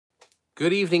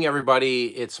Good evening, everybody.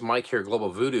 It's Mike here, Global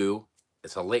Voodoo.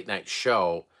 It's a late night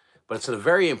show, but it's a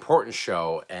very important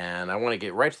show, and I want to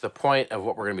get right to the point of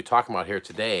what we're going to be talking about here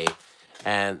today.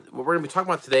 And what we're going to be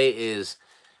talking about today is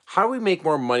how do we make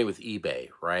more money with eBay,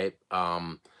 right?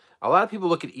 A lot of people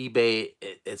look at eBay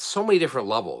at so many different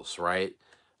levels, right?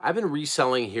 I've been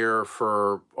reselling here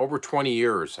for over 20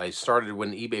 years. I started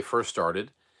when eBay first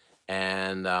started,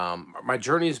 and my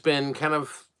journey's been kind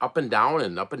of up and down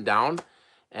and up and down.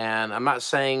 And I'm not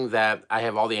saying that I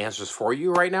have all the answers for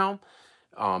you right now,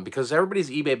 because everybody's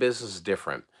eBay business is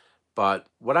different. But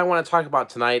what I want to talk about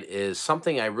tonight is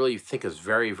something I really think is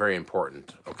very, very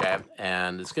important. Okay,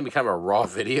 and it's going to be kind of a raw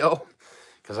video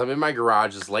because I'm in my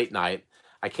garage. It's late night.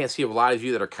 I can't see a lot of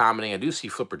you that are commenting. I do see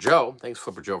Flipper Joe. Thanks,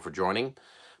 Flipper Joe, for joining.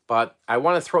 But I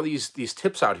want to throw these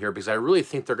tips out here because I really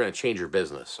think they're going to change your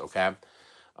business. Okay.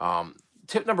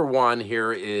 Tip number one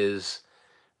here is,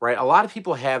 right, a lot of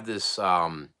people have this.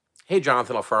 Hey,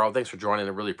 Jonathan Alfaro, thanks for joining. I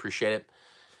really appreciate it.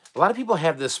 A lot of people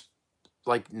have this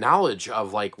like knowledge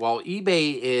of like, well,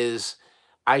 eBay is,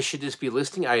 I should just be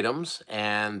listing items,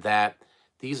 and that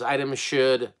these items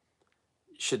should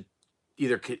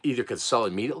either could sell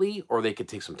immediately or they could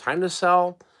take some time to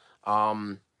sell.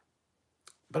 Um,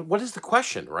 but what is the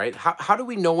question, right? How do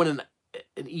we know when an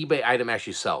eBay item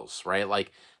actually sells, right?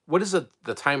 Like, what is the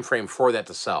time frame for that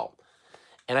to sell?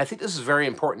 And I think this is very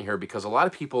important here because a lot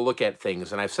of people look at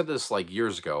things, and I've said this like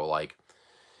years ago, like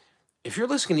if you're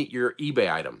listing your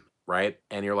eBay item, right?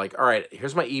 And you're like, all right,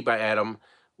 here's my eBay item.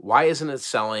 Why isn't it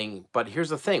selling? But here's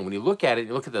the thing. When you look at it,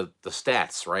 you look at the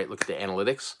stats, right? Look at the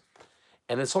analytics,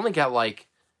 and it's only got like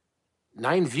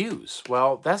 9 views.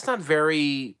 Well, that's not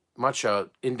very much a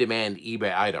in-demand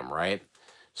eBay item, right?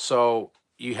 So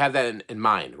you have that in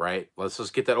mind, right? Let's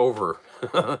just get that over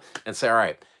and say, all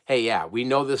right, hey, yeah, we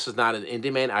know this is not an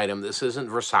in-demand item. This isn't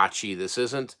Versace. This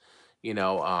isn't,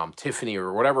 Tiffany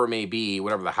or whatever it may be,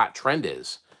 whatever the hot trend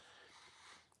is.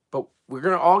 But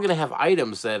we're all gonna have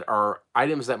items that are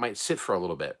items that might sit for a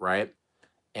little bit, right?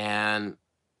 And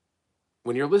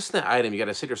when you're listing that item, you got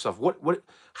to say to yourself,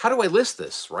 how do I list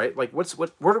this, right? Like, what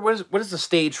is the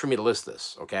stage for me to list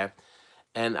this? Okay,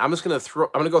 and I'm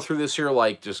gonna go through this here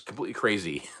like just completely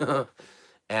crazy.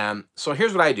 And so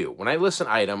here's what I do when I list an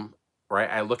item, right?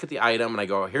 I look at the item and I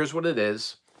go, here's what it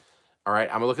is. All right,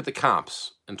 I'm gonna look at the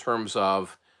comps in terms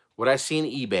of what I see in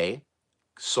eBay,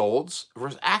 solds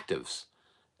versus actives,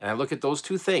 and I look at those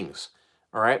two things.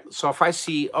 All right, so if I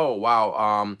see, oh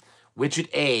wow, widget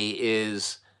A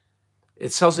is,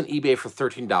 it sells on eBay for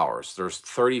 $13. There's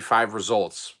 35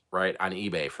 results, right, on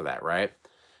eBay for that, right?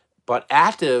 But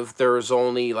active, there's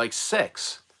only like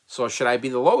 6. So should I be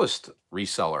the lowest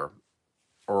reseller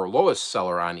or lowest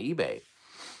seller on eBay?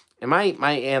 And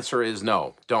my answer is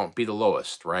no, don't be the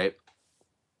lowest, right?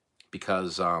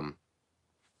 Because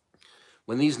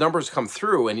when these numbers come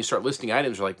through and you start listing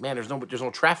items, you're like, man, there's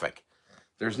no traffic.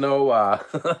 There's no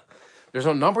there's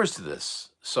no numbers to this.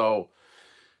 So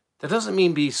that doesn't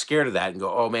mean be scared of that and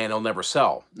go, oh man, it'll never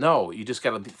sell. No, you just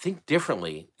got to think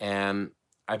differently. And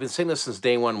I've been saying this since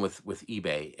day one with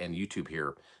eBay and YouTube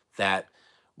here, that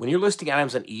when you're listing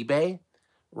items on eBay,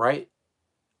 right,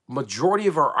 majority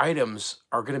of our items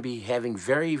are going to be having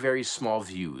very, very small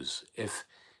views, if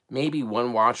maybe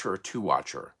one watcher or two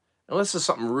watcher, unless it's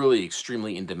something really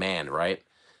extremely in demand, right?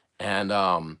 And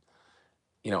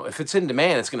if it's in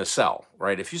demand, it's going to sell,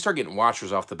 right? If you start getting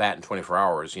watchers off the bat in 24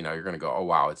 hours, you're going to go, oh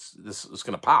wow, it's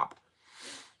going to pop.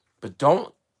 But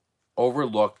don't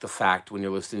overlook the fact when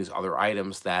you're listing these other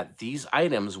items that these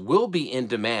items will be in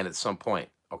demand at some point,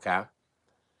 okay?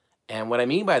 And what I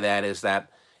mean by that is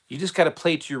that you just got to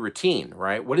play to your routine,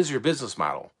 right? What is your business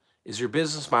model? Is your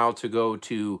business model to go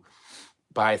to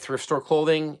buy thrift store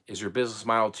clothing? Is your business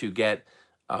model to get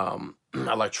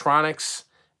electronics,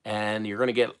 and you're going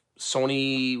to get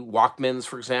Sony Walkmans,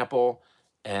 for example,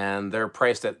 and they're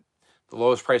priced at the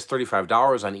lowest price,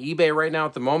 $35 on eBay right now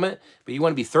at the moment, but you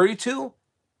want to be 32,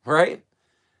 right?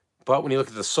 But when you look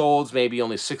at the solds, maybe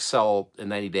only 6 sell in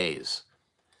 90 days.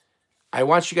 I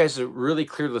want you guys to really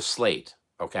clear the slate,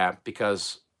 okay?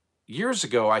 Because years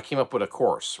ago, I came up with a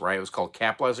course, right? It was called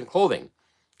Capitalizing Clothing.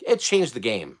 It changed the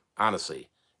game, honestly,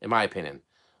 in my opinion.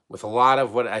 With a lot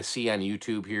of what I see on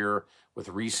YouTube here with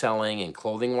reselling and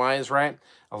clothing wise, right?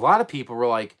 A lot of people were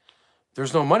like,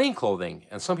 there's no money in clothing.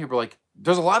 And some people are like,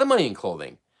 there's a lot of money in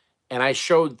clothing. And I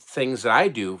showed things that I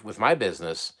do with my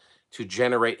business to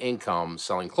generate income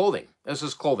selling clothing. This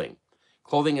is clothing.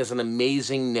 Clothing is an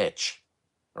amazing niche,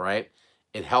 all right?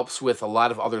 It helps with a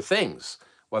lot of other things,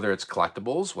 whether it's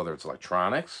collectibles, whether it's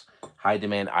electronics, high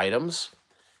demand items.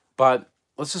 But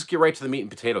let's just get right to the meat and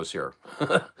potatoes here.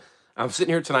 I'm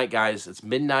sitting here tonight, guys. It's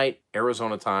midnight,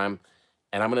 Arizona time.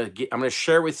 And I'm gonna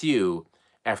share with you,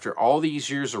 after all these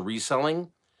years of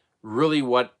reselling, really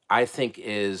what I think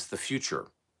is the future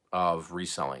of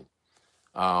reselling.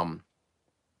 Um,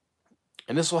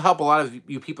 and this will help a lot of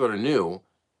you people that are new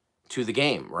to the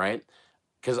game, right?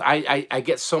 Because I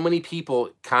get so many people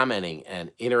commenting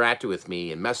and interacting with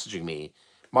me and messaging me,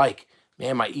 Mike,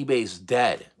 man, my eBay's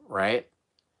dead, right?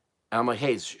 And I'm like,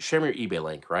 hey, share me your eBay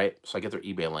link, right? So I get their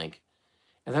eBay link,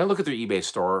 and then I look at their eBay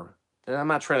store, and I'm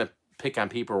not trying to pick on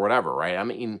people or whatever, right? I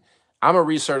mean, I'm a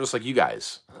reseller just like you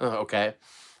guys, okay?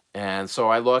 And so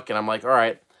I look, and I'm like, all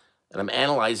right, and I'm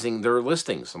analyzing their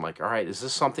listings. I'm like, all right, is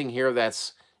this something here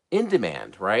that's in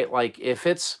demand, right? Like, if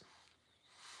it's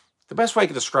the best way I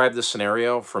could describe this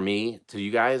scenario for me to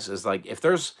you guys is like, if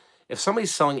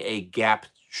somebody's selling a Gap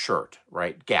shirt,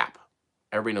 right? Gap,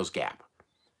 everybody knows Gap,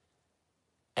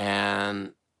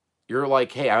 and you're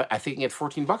like, hey, I think you can get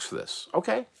 14 bucks for this.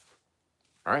 Okay,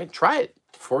 all right, try it.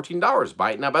 $14.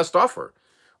 Buy it now, best offer,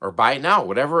 or buy it now.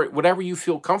 Whatever you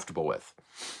feel comfortable with.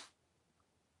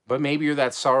 But maybe you're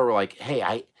that seller like,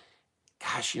 hey,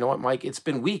 gosh, you know what, Mike? It's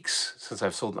been weeks since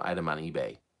I've sold an item on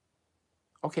eBay.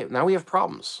 Okay, now we have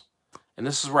problems. And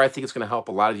this is where I think it's going to help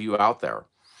a lot of you out there.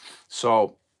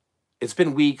 So it's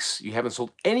been weeks. You haven't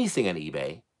sold anything on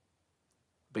eBay,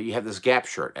 but you have this Gap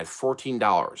shirt at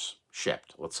 $14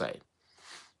 shipped, let's say.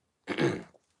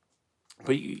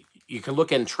 But you can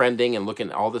look in trending and look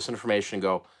in all this information and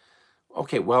go,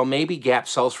 okay, well, maybe Gap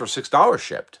sells for $6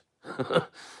 shipped.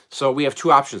 So we have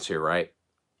two options here, right?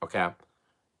 Okay.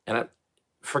 And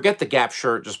forget the Gap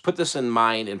shirt. Just put this in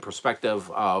mind in perspective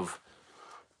of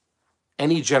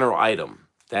any general item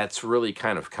that's really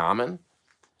kind of common.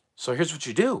 So here's what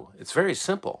you do. It's very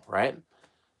simple, right?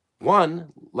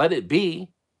 One, let it be,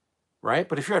 right?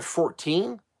 But if you're at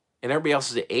 14 and everybody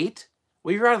else is at 8,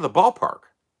 well, you're out of the ballpark.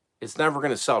 It's never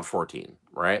going to sell at 14,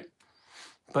 right?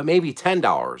 But maybe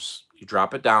 $10, you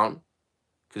drop it down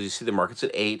because you see the market's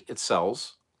at 8, it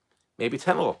sells. Maybe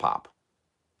 10 will pop.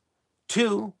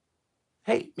 2,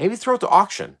 hey, maybe throw it to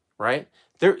auction, right?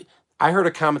 I heard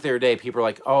a comment the other day. People are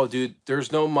like, oh, dude,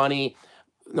 there's no money.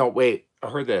 No, wait, I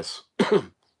heard this.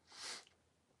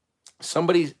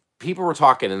 People were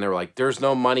talking and they were like, there's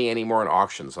no money anymore in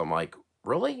auctions. I'm like,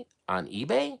 really? On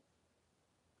eBay?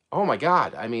 Oh my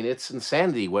God. I mean, it's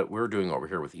insanity what we're doing over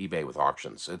here with eBay with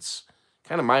auctions. It's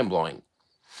kind of mind blowing.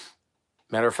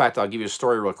 Matter of fact, I'll give you a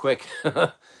story real quick.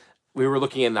 We were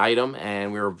looking at an item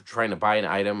and we were trying to buy an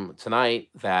item tonight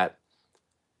that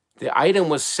the item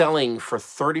was selling for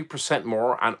 30%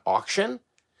 more on auction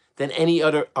than any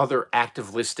other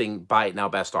active listing, buy it now,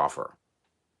 best offer.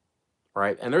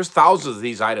 Right? And there's thousands of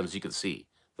these items you can see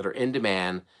that are in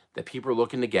demand that people are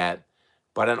looking to get,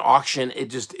 but on auction, it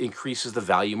just increases the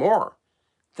value more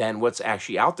than what's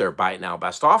actually out there, buy it now,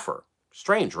 best offer.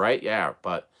 Strange, right? Yeah,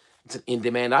 but it's an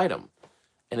in-demand item.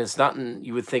 And it's nothing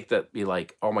you would think that be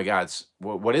like, oh my God,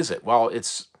 what is it? Well,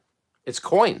 it's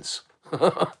coins.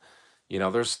 You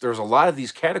know, there's a lot of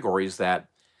these categories that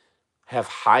have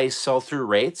high sell-through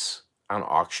rates on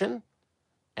auction,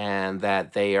 and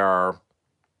that they are,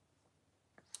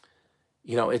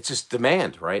 you know, it's just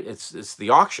demand, right? It's the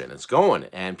auction, it's going,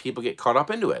 and people get caught up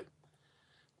into it.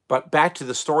 But back to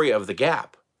the story of the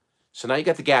Gap. So now you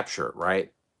got the Gap shirt,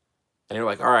 right? And you're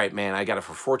like, all right, man, I got it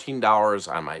for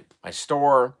 $14 on my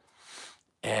store,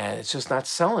 and it's just not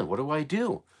selling. What do I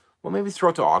do? Well, maybe throw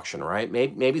it to auction, right?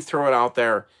 Maybe throw it out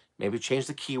there. Maybe change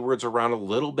the keywords around a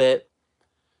little bit.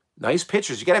 Nice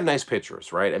pictures. You got to have nice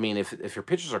pictures, right? I mean, if your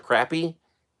pictures are crappy,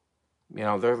 you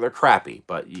know, they're crappy,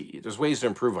 but there's ways to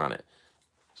improve on it.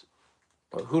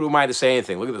 Who am I to say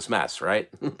anything? Look at this mess, right?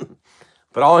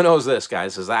 But all I know is this,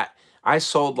 guys, is that I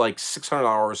sold like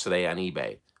 $600 today on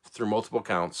eBay through multiple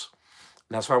accounts.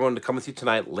 And that's why I wanted to come with you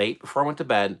tonight, late before I went to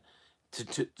bed,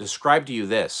 to describe to you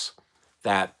this,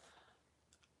 that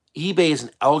eBay is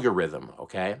an algorithm,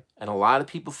 okay? And a lot of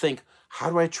people think, how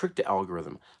do I trick the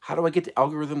algorithm? How do I get the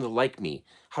algorithm to like me?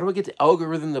 How do I get the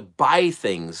algorithm to buy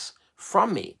things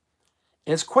from me?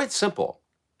 And it's quite simple,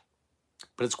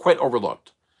 but it's quite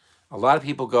overlooked. A lot of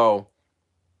people go,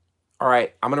 all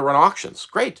right, I'm going to run auctions.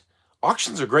 Great.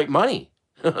 Auctions are great money.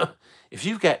 If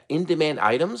you've got in-demand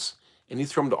items and you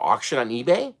throw them to auction on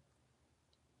eBay,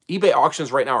 eBay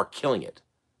auctions right now are killing it.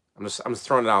 I'm just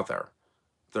throwing it out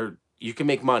there. You can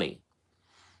make money.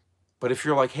 But if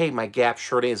you're like, hey, my Gap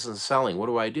shirt isn't selling, what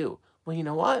do I do? Well, you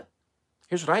know what?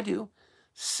 Here's what I do.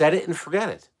 Set it and forget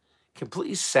it.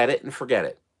 Completely set it and forget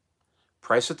it.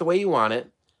 Price it the way you want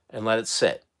it and let it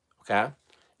sit, okay?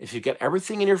 If you get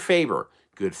everything in your favor,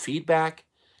 good feedback,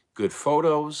 good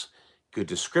photos, good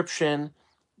description,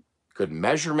 good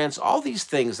measurements, all these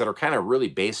things that are kind of really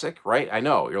basic, right? I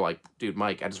know you're like, dude,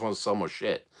 Mike, I just want to sell more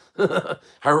shit.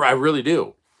 I really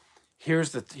do.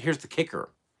 Here's the kicker.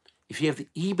 If you have the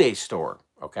eBay store,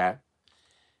 okay,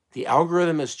 the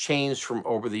algorithm has changed from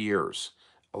over the years.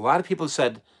 A lot of people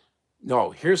said, no,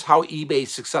 here's how eBay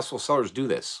successful sellers do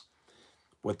this.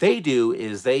 What they do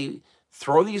is they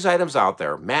throw these items out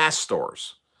there, mass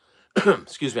stores.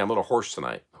 Excuse me, I'm a little hoarse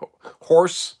tonight.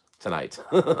 Horse tonight.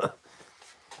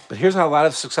 But here's how a lot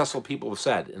of successful people have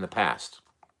said in the past.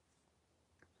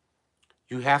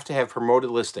 You have to have promoted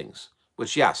listings,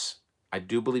 which, yes, I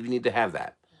do believe you need to have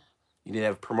that. You need to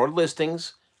have promoted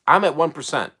listings. I'm at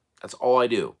 1%. That's all I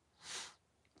do.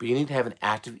 But you need to have an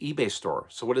active eBay store.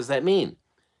 So what does that mean?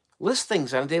 List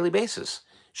things on a daily basis.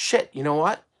 Shit, you know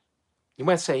what? You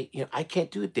might say, I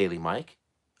can't do it daily, Mike.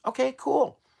 Okay,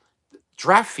 cool.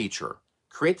 Draft feature.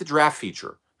 Create the draft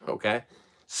feature, okay?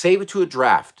 Save it to a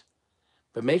draft.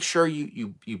 But make sure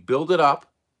you build it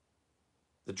up,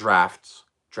 the drafts,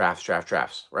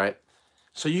 right?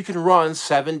 So you can run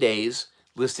 7 days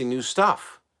listing new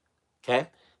stuff, okay?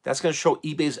 That's going to show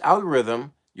eBay's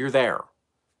algorithm you're there.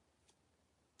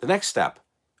 The next step,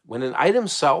 when an item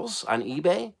sells on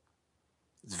eBay,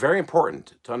 it's very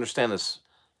important to understand this.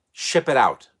 Ship it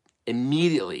out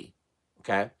immediately,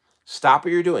 okay? Stop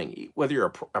what you're doing. Whether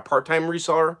you're a part-time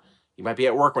reseller, you might be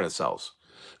at work when it sells.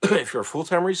 If you're a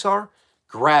full-time reseller,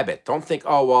 grab it. Don't think,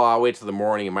 oh, well, I'll wait till the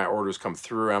morning and my orders come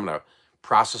through. I'm going to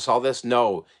process all this.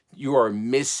 No, you are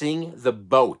missing the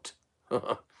boat.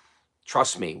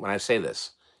 Trust me when I say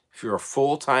this. If you're a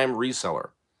full-time reseller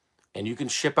and you can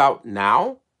ship out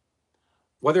now,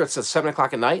 whether it's at 7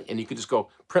 o'clock at night and you can just go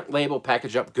print label,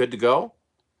 package up, good to go,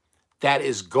 that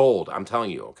is gold, I'm telling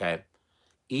you, okay?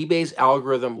 eBay's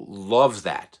algorithm loves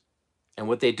that. And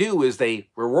what they do is they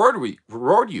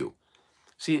reward you.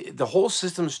 See, the whole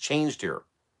system's changed here.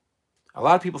 A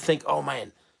lot of people think, oh,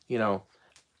 man,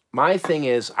 my thing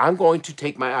is I'm going to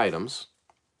take my items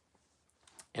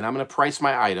and I'm going to price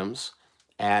my items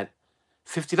at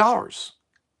 $50.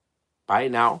 Buy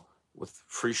it now with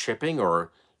free shipping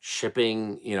or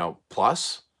shipping,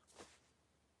 plus.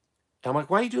 And I'm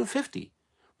like, why are you doing 50?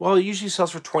 Well, it usually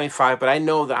sells for 25, but I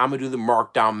know that I'm going to do the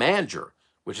markdown manager,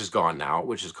 which is gone now,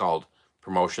 which is called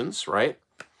promotions, right?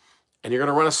 And you're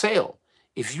going to run a sale.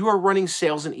 If you are running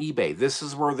sales in eBay, this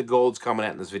is where the gold's coming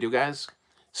at in this video, guys.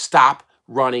 Stop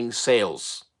running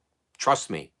sales. Trust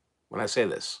me when I say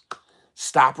this.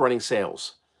 Stop running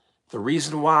sales. The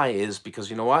reason why is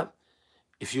because you know what?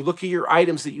 If you look at your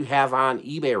items that you have on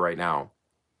eBay right now,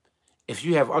 if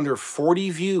you have under 40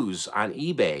 views on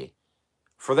eBay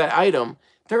for that item,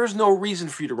 there is no reason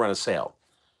for you to run a sale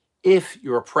if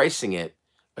you're pricing it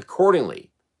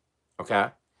accordingly,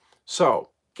 okay? So,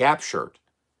 Gap shirt,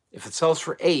 if it sells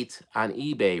for $8 on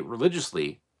eBay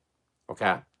religiously,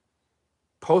 okay,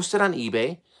 post it on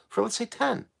eBay for, let's say,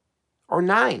 10 or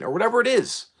 9 or whatever it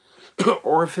is.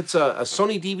 Or if it's a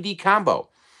Sony DVD combo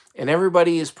and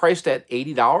everybody is priced at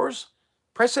 $80,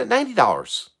 price it at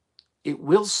 $90. It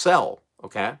will sell,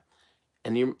 okay?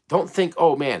 And you don't think,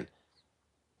 oh, man,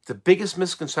 the biggest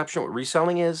misconception with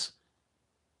reselling is,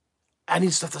 I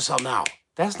need stuff to sell now.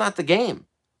 That's not the game.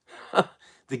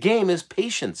 The game is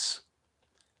patience.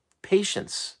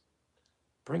 Patience.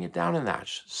 Bring it down a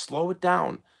notch. Slow it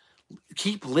down.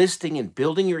 Keep listing and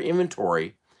building your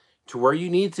inventory to where you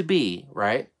need to be,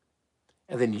 right?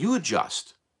 And then you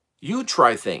adjust. You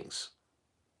try things.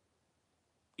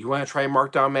 You want to try a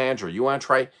markdown manager. You want to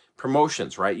try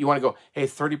promotions, right? You want to go, hey,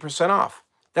 30% off.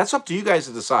 That's up to you guys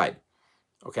to decide.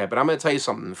 Okay, but I'm going to tell you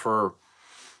something. For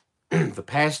the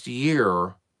past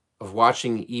year of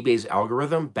watching eBay's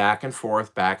algorithm back and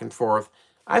forth,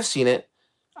 I've seen it.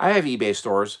 I have eBay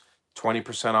stores,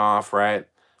 20% off, right?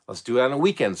 Let's do it on a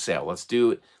weekend sale. Let's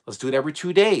do it every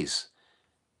 2 days.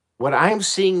 What I'm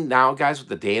seeing now, guys, with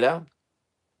the data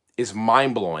is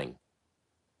mind-blowing.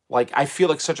 Like, I feel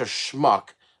like such a schmuck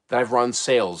that I've run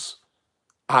sales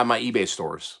on my eBay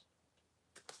stores.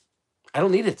 I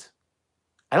don't need it.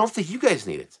 I don't think you guys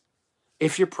need it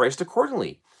if you're priced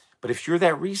accordingly. But if you're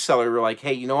that reseller, you're like,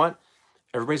 hey, you know what?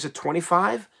 Everybody's at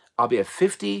 25. I'll be at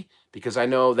 50 because I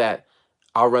know that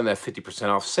I'll run that 50%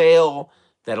 off sale.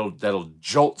 That'll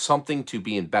jolt something to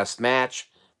be in best match.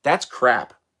 That's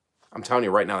crap. I'm telling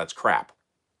you right now, that's crap.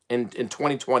 In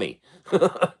 2020,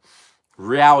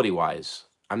 reality-wise,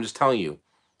 I'm just telling you,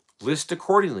 list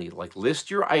accordingly. Like,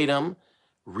 list your item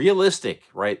realistic,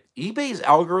 right? eBay's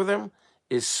algorithm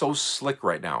is so slick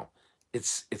right now.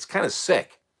 It's kind of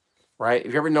sick, right?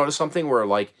 Have you ever noticed something where,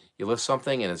 like, you list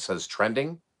something and it says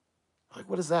trending? Like,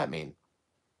 what does that mean?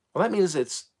 Well, that means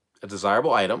it's a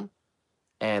desirable item.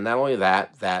 And not only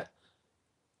that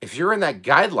If you're in that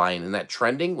guideline, in that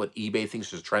trending, what eBay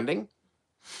thinks is trending,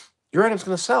 your item's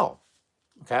going to sell,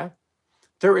 okay?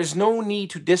 There is no need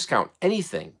to discount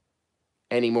anything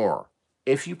anymore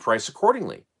if you price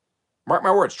accordingly. Mark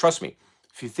my words, trust me.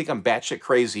 If you think I'm batshit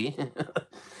crazy,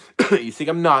 you think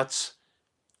I'm nuts,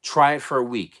 try it for a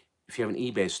week. If you have an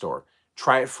eBay store,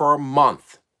 try it for a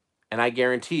month. And I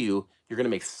guarantee you, you're going to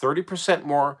make 30%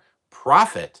 more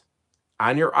profit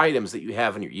on your items that you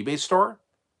have in your eBay store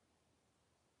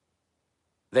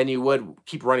than you would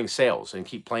keep running sales and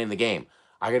keep playing the game.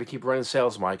 I got to keep running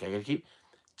sales, Mike. I got to keep...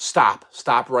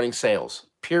 Stop running sales,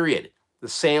 period. The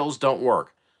sales don't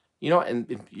work. You know, and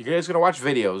you guys are going to watch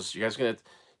videos. You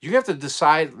have to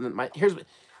decide.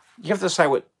 You have to decide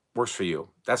what works for you.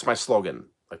 That's my slogan,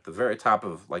 like the very top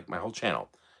of like my whole channel.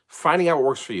 Finding out what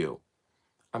works for you.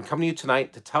 I'm coming to you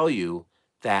tonight to tell you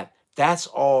that that's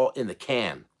all in the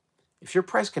can. If you're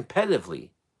priced competitively,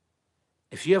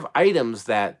 if you have items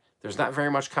that there's not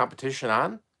very much competition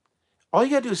on, all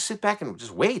you got to do is sit back and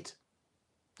just wait.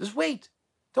 Just wait.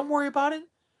 Don't worry about it.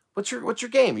 What's your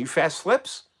game? You fast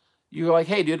flips? You're like,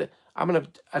 hey, dude,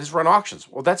 I just run auctions.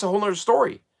 Well, that's a whole nother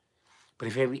story. But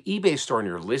if you have an eBay store and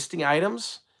you're listing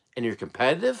items and you're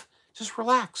competitive, just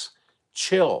relax.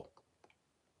 Chill.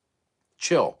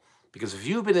 Because if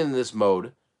you've been in this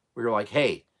mode where you're like,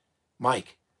 hey,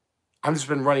 Mike, I've just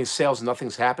been running sales and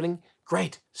nothing's happening,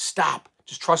 great, stop.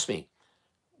 Just trust me.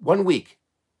 1 week.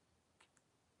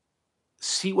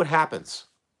 See what happens.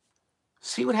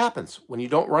 See what happens when you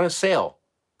don't run a sale.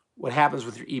 What happens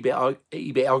with your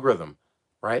eBay algorithm,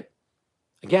 right?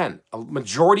 Again, a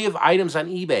majority of items on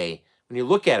eBay, when you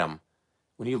look at them,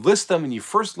 when you list them and you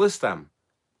first list them,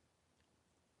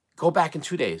 go back in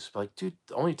 2 days. Be like, dude,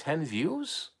 only 10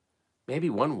 views? Maybe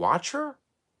 1 watcher,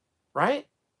 right?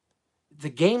 The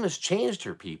game has changed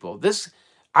here, people.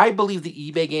 I believe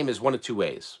the eBay game is one of 2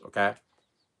 ways, okay?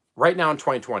 Right now in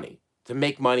 2020, to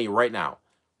make money right now.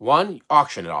 1,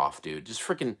 auction it off, dude. Just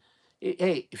freaking,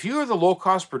 hey, if you're the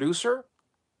low-cost producer,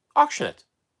 auction it.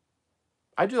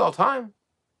 I do it all the time.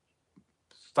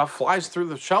 Stuff flies through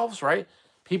the shelves, right?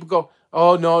 People go,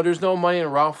 oh, no, there's no money in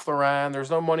Ralph Lauren. There's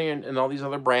no money in all these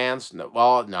other brands. No,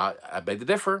 well, no, I beg to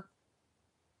differ.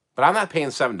 But I'm not paying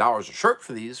 $7 a shirt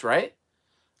for these, right?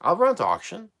 I'll run it to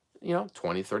auction, you know,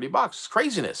 20, 30 bucks. It's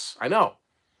craziness, I know.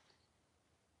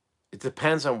 It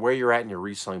depends on where you're at in your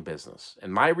reselling business.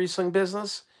 In my reselling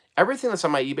business, everything that's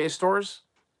on my eBay stores,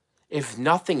 if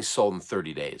nothing sold in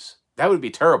 30 days, that would be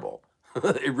terrible.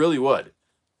 It really would.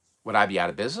 Would I be out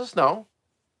of business? No,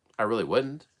 I really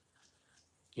wouldn't.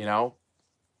 You know,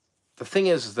 the thing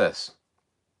is this.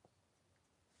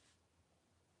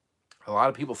 A lot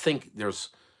of people think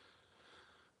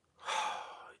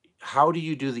how do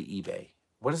you do the eBay?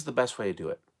 What is the best way to do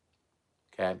it?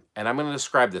 Okay, and I'm going to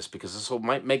describe this because this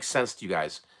might make sense to you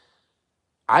guys.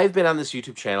 I've been on this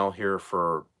YouTube channel here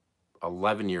for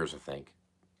 11 years, I think.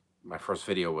 My first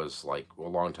video was like a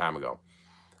long time ago.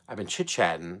 I've been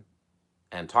chit-chatting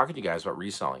and talking to you guys about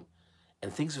reselling,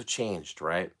 and things have changed,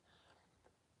 right?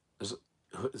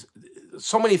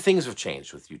 So many things have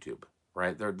changed with YouTube,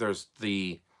 right? There's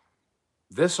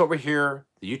this over here,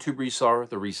 the YouTube reseller,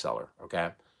 the reseller,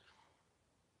 okay?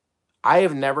 I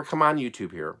have never come on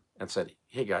YouTube here and said,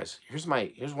 hey guys, here's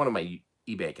one of my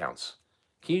eBay accounts.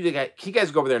 Can you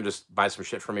guys go over there and just buy some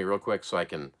shit for me real quick so I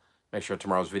can make sure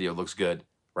tomorrow's video looks good,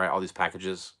 right? All these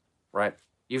packages, right?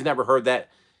 You've never heard that.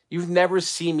 You've never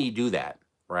seen me do that,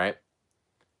 right?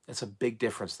 It's a big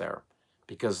difference there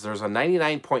because there's a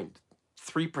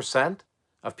 99.3%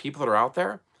 of people that are out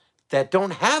there that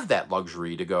don't have that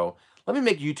luxury to go, let me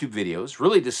make YouTube videos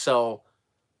really to sell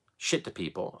shit to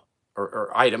people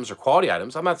or items or quality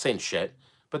items. I'm not saying shit,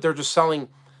 but they're just selling.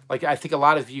 Like, I think a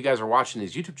lot of you guys are watching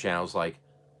these YouTube channels like,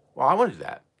 well, I want to do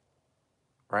that,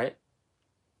 right?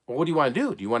 Well, what do you want to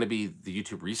do? Do you want to be the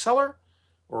YouTube reseller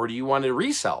or do you want to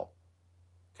resell?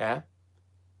 Okay.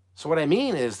 So what I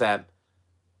mean is that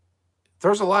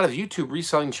there's a lot of YouTube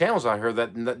reselling channels out here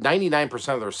that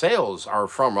 99% of their sales are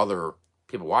from other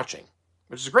people watching,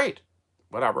 which is great.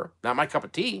 Whatever. Not my cup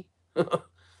of tea.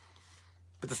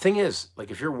 But the thing is, like,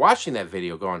 if you're watching that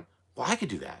video going, well, I could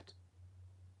do that.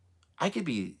 I could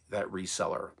be that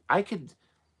reseller. I could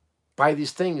buy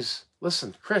these things.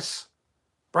 Listen, Chris,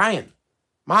 Brian,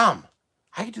 Mom,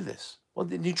 I could do this. Well,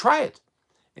 then you try it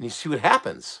and you see what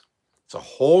happens. It's a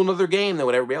whole nother game than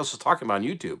what everybody else is talking about on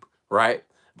YouTube, right?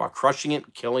 About crushing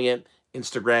it, killing it,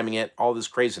 Instagramming it, all this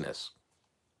craziness.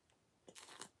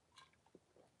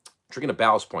 Drinking a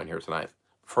ballast point here tonight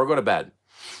before I go to bed.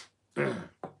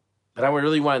 But I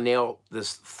really want to nail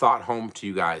this thought home to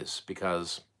you guys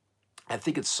because I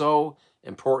think it's so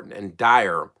important and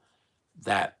dire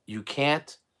that you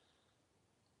can't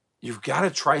you've got to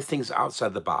try things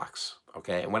outside the box.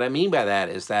 Okay. And what I mean by that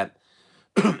is that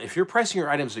if you're pricing your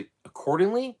items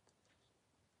accordingly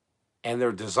and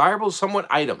they're desirable, somewhat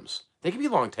items, they can be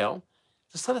long tail.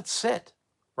 Just let it sit,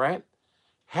 right?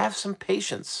 Have some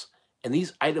patience, and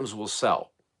these items will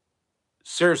sell.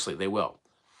 Seriously, they will.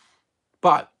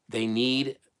 But they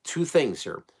need two things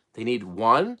here. They need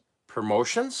one,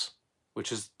 promotions,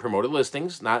 which is promoted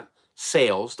listings, not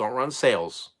sales. Don't run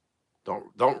sales.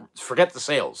 Don't forget the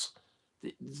sales.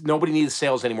 Nobody needs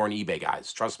sales anymore on eBay,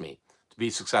 guys. Trust me, to be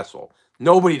successful.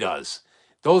 Nobody does.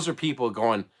 Those are people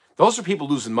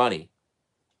losing money.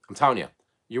 I'm telling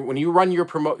you. When you run your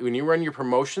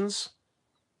promotions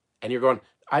and you're going,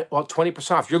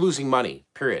 20% off, you're losing money,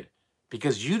 period.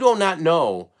 Because you do not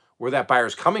know where that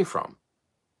buyer's coming from.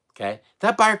 Okay?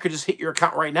 That buyer could just hit your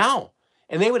account right now.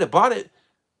 And they would have bought it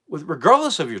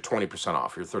regardless of your 20%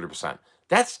 off, your 30%.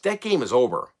 That game is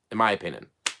over, in my opinion.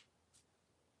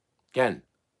 Again,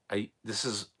 this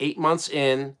is 8 months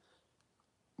in,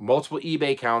 multiple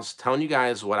eBay accounts, telling you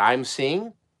guys what I'm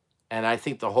seeing. And I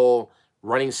think the whole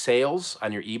running sales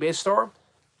on your eBay store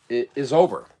is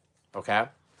over. Okay?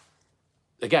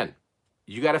 Again,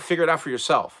 you got to figure it out for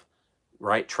yourself,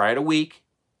 right? Try it a week.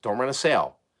 Don't run a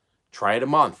sale. Try it a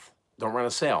month. Don't run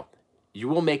a sale. You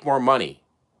will make more money,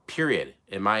 period,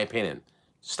 in my opinion.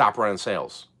 Stop running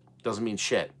sales. Doesn't mean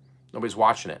shit. Nobody's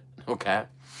watching it, okay?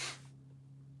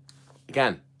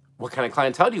 Again, what kind of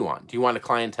clientele do you want? Do you want a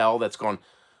clientele that's going,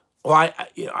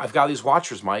 I've got these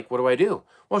watchers, Mike. What do I do?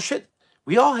 Well, shit,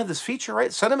 we all have this feature,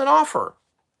 right? Send them an offer.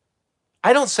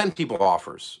 I don't send people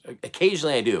offers.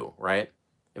 Occasionally I do, right?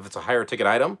 If it's a higher ticket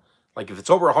item, like if it's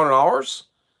over $100,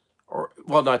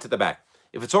 no, I take that back.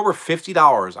 If it's over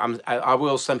 $50, I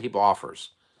will send people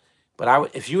offers.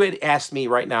 But if you had asked me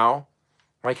right now,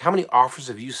 like, how many offers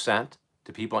have you sent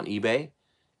to people on eBay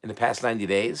in the past 90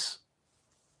 days?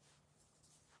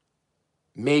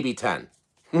 Maybe 10.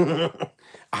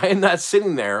 I am not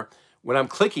sitting there when I'm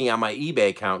clicking on my eBay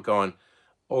account going,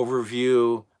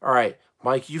 overview. All right,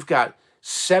 Mike, you've got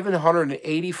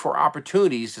 784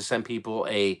 opportunities to send people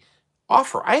a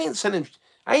offer. I ain't sending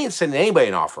anybody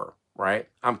an offer, right?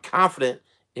 I'm confident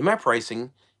in my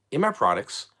pricing, in my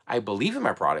products. I believe in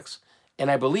my products,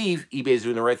 and I believe eBay is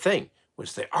doing the right thing,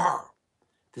 which they are.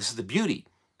 This is the beauty.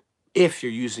 If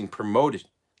you're using promoted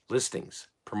listings,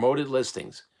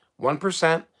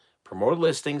 1% promoted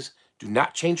listings, do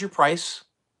not change your price.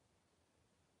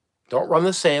 Don't run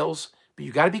the sales, but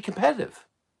you got to be competitive,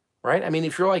 right? I mean,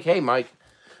 if you're like, hey, Mike,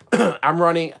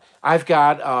 I've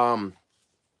got,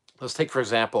 let's take, for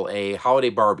example, a holiday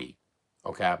Barbie,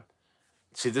 okay?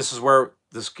 See, this is where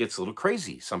this gets a little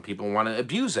crazy. Some people want to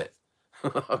abuse it,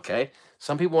 okay?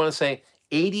 Some people want to say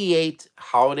 88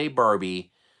 holiday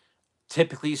Barbie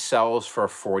typically sells for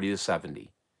 40 to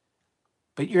 70.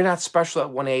 But you're not special at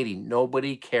 180.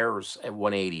 Nobody cares at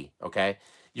 180, okay?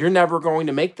 You're never going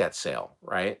to make that sale,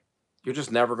 right? You're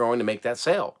just never going to make that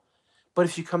sale. But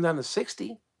if you come down to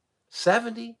 60,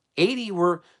 70, 80,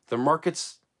 where the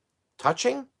market's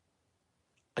touching,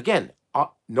 again,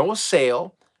 no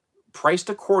sale, priced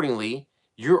accordingly,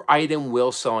 your item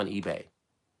will sell on eBay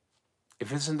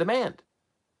if it's in demand,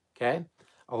 okay?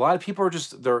 A lot of people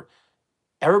are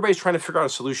everybody's trying to figure out a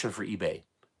solution for eBay.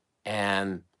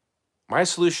 And my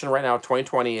solution right now,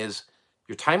 2020, is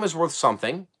your time is worth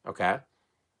something, okay?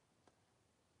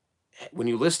 When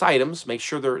you list items, make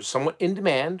sure they're somewhat in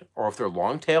demand, or if they're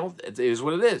long-tailed, it is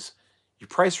what it is. You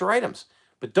price your items.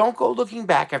 But don't go looking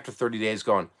back after 30 days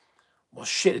going, well,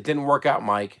 shit, it didn't work out,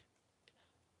 Mike.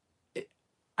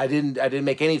 I didn't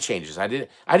make any changes. I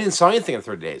didn't sell anything in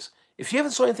 30 days. If you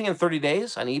haven't sold anything in 30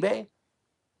 days on eBay,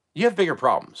 you have bigger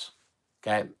problems,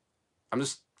 okay? I'm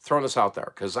just throwing this out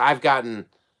there because I can't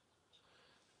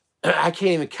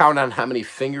even count on how many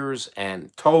fingers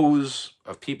and toes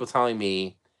of people telling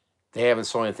me they haven't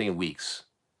sold anything in weeks.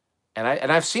 And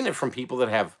I've seen it from people that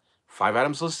have 5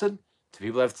 items listed to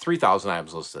people that have 3,000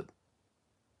 items listed.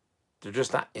 They're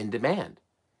just not in demand.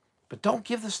 But don't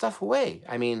give this stuff away.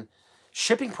 I mean,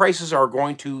 shipping prices are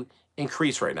going to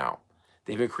increase right now.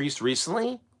 They've increased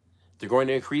recently. They're going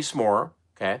to increase more,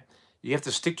 okay? You have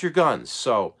to stick to your guns.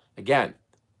 So, again,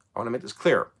 I want to make this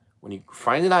clear. When you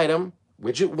find an item,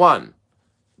 widget 1,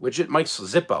 widget Mike's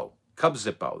Zippo, Cub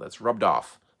Zippo, that's rubbed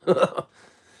off.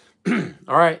 All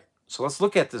right, so let's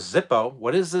look at this Zippo.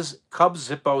 What is this Cub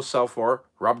Zippo sell for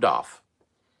rubbed off?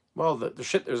 Well,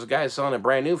 there's a guy selling it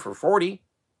brand new for 40.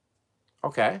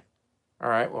 Okay. All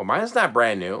right, well, mine's not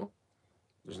brand new.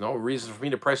 There's no reason for me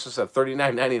to price this at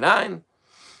 $39.99.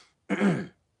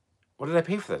 What did I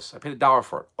pay for this? I paid $1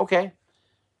 for it. Okay.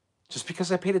 Just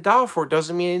because I paid $1 for it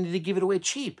doesn't mean I need to give it away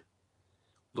cheap.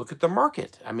 Look at the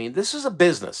market. I mean, this is a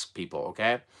business, people,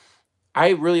 okay? I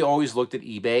really always looked at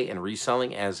eBay and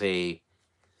reselling as a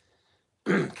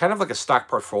kind of like a stock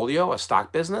portfolio, a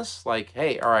stock business. Like,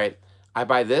 hey, all right, I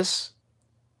buy this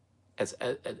at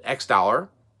X dollar,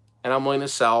 and I'm willing to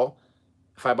sell.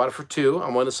 If I bought it for 2,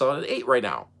 I'm willing to sell it at 8 right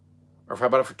now. Or if I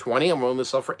bought it for 20, I'm willing to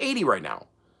sell it for 80 right now,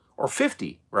 or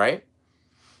 50, right?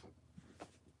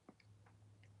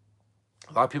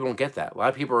 A lot of people don't get that. A lot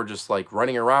of people are just like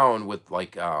running around with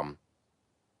like,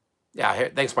 yeah.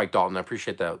 Thanks, Mike Dalton. I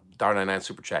appreciate the $1.99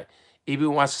 super chat.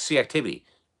 eBay wants to see activity.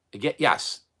 Again,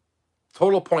 yes,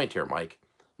 total point here, Mike.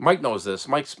 Mike knows this.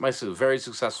 Mike's a very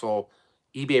successful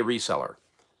eBay reseller.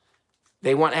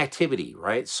 They want activity,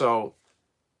 right? So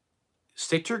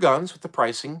stick to your guns with the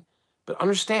pricing, but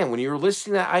understand when you're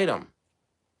listing that item,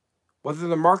 whether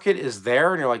the market is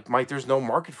there and you're like, Mike, there's no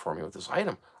market for me with this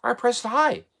item. All right, price it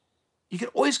high. You can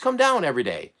always come down every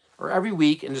day or every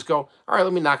week and just go, all right,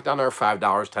 let me knock it down there $5,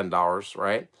 $10,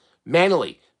 right?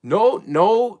 Manually.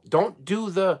 No, don't do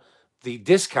the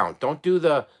discount. Don't do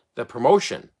the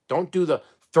promotion. Don't do the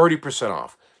 30%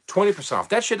 off, 20% off.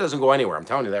 That shit doesn't go anywhere. I'm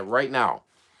telling you that right now.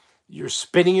 You're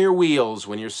spinning your wheels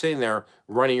when you're sitting there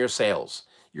running your sales.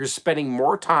 You're spending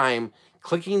more time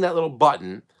clicking that little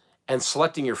button and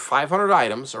selecting your 500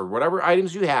 items or whatever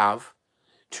items you have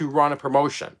to run a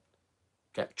promotion.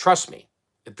 Okay, trust me,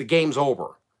 if the game's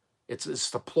over, it's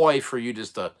the ploy for you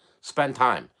just to spend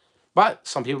time. But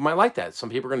some people might like that. Some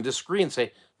people are going to disagree and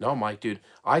say, "No, Mike, dude,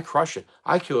 I crush it.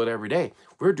 I kill it every day.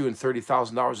 We're doing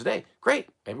 $30,000 a day. Great,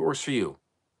 maybe it works for you."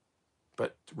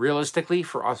 But realistically,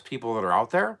 for us people that are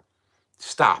out there,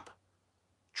 stop.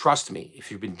 Trust me,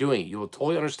 if you've been doing it, you will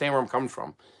totally understand where I'm coming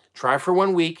from. Try for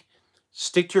 1 week,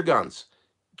 stick to your guns,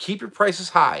 keep your prices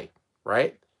high,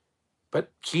 right?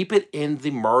 But keep it in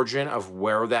the margin of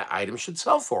where that item should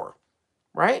sell for,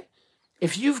 right?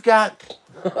 If you've got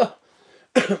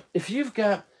if you've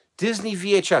got Disney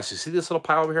VHS, you see this little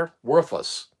pile over here?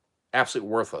 Worthless. Absolutely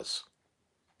worthless.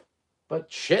 But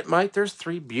shit, Mike, there's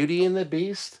 3 Beauty and the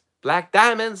Beast, Black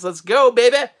Diamonds. Let's go,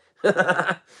 baby.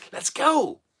 Let's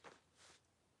go.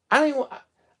 I'm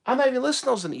not even listing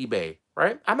those on eBay,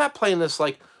 right? I'm not playing this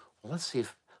like, well, let's see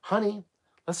if, honey,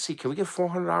 let's see, can we get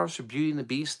 $400 for Beauty and the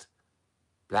Beast,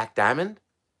 Black Diamond?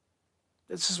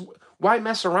 This is why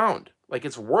mess around? Like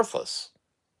it's worthless,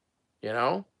 you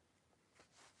know?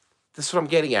 This is what I'm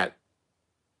getting at.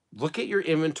 Look at your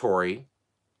inventory,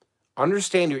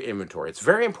 understand your inventory. It's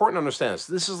very important to understand this.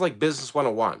 This is like business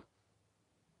 101.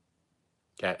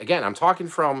 Okay, again, I'm talking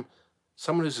from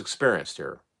someone who's experienced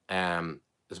here and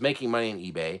is making money on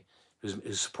eBay,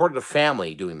 who's supported a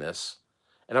family doing this.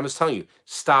 And I'm just telling you,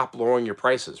 stop lowering your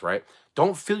prices, right?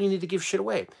 Don't feel you need to give shit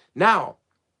away. Now,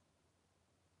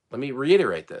 let me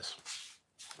reiterate this.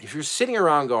 If you're sitting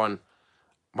around going,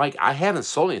 Mike, I haven't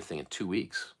sold anything in 2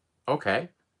 weeks. Okay.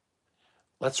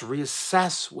 Let's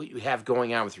reassess what you have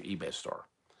going on with your eBay store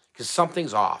because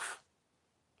something's off,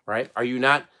 right? Are you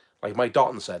not, like Mike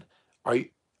Dalton said, are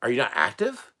you not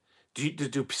active?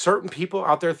 Do certain people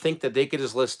out there think that they could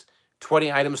just list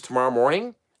 20 items tomorrow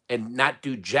morning and not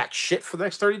do jack shit for the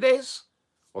next 30 days?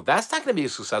 Well, that's not going to be a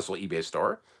successful eBay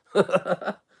store,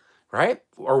 right?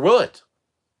 Or will it?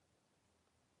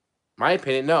 My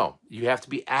opinion, no. You have to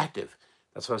be active.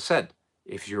 That's what I said.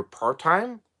 If you're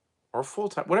part-time or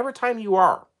full-time, whatever time you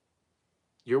are,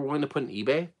 you're willing to put in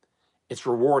eBay, it's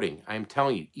rewarding. I'm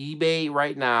telling you, eBay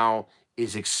right now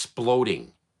is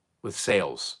exploding with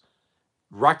sales.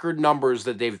 Record numbers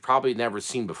that they've probably never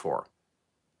seen before.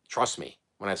 Trust me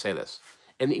when I say this.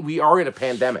 And we are in a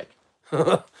pandemic,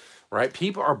 right?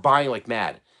 People are buying like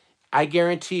mad. I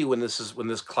guarantee you when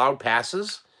this cloud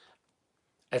passes,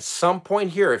 at some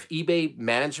point here, if eBay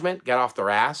management got off their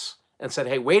ass and said,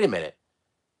 hey, wait a minute,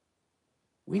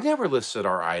 we never listed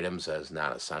our items as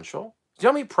non-essential. Do you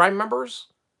know how many Prime members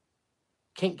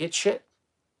can't get shit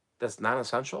that's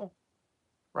non-essential?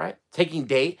 Right? Taking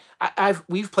date.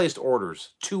 We've placed orders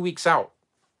 2 weeks out.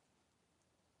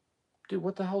 Dude,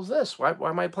 what the hell is this? Why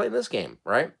am I playing this game?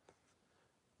 Right?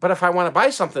 But if I want to buy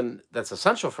something that's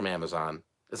essential from Amazon,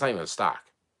 it's not even in stock.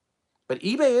 But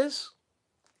eBay is.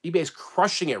 eBay's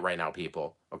crushing it right now,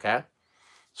 people. Okay?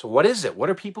 So what is it? What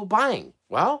are people buying?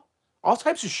 Well, all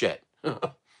types of shit.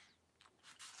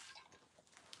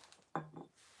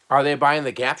 Are they buying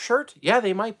the Gap shirt? Yeah,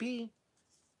 they might be.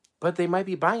 But they might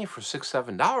be buying it for $6,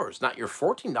 $7, not your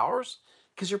 $14,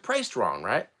 because you're priced wrong,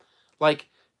 right? Like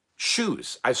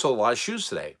shoes. I sold a lot of shoes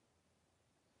today.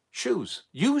 Shoes.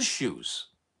 Used shoes.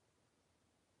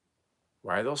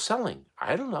 Why are those selling?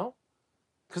 I don't know.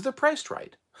 Because they're priced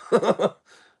right.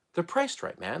 They're priced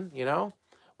right, man, you know?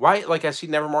 Why? Like I see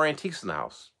Nevermore Antiques in the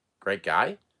house. Great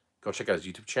guy. Go check out his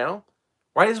YouTube channel.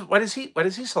 Why does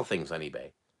he sell things on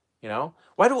eBay? You know,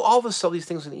 why do all of us sell these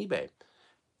things on eBay?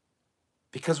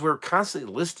 Because we're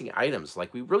constantly listing items.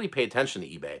 Like, we really pay attention to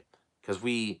eBay because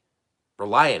we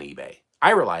rely on eBay.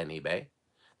 I rely on eBay.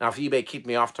 Now, if eBay kicked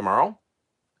me off tomorrow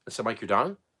and said, Mike, you're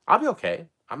done, I'll be okay.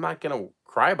 I'm not going to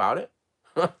cry about it.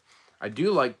 I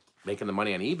do like making the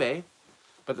money on eBay.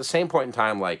 But at the same point in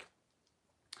time, like,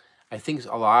 I think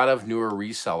a lot of newer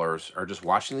resellers are just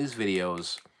watching these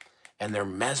videos and they're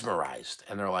mesmerized.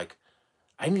 And they're like,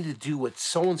 I need to do what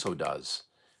so-and-so does.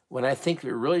 When I think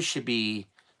it really should be,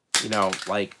 you know,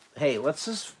 like, hey, let's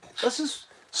just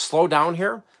slow down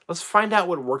here. Let's find out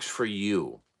what works for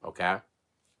you, okay?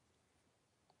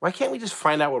 Why can't we just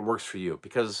find out what works for you?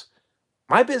 Because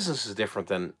my business is different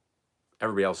than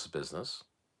everybody else's business.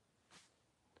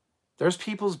 There's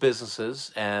people's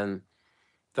businesses and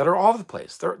that are all over the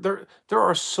place. There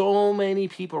are so many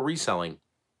people reselling.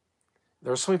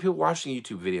 There are so many people watching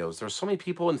YouTube videos. There are so many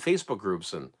people in Facebook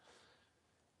groups, and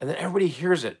then everybody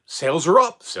hears it. Sales are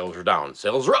up, sales are down,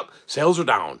 sales are up, sales are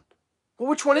down. Well,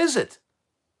 which one is it?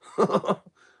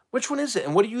 Which one is it?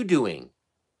 And what are you doing?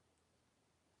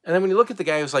 And then when you look at the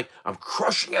guy who's like, I'm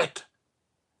crushing it.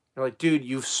 You're like, dude,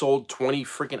 you've sold 20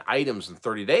 freaking items in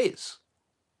 30 days.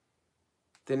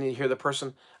 Then you hear the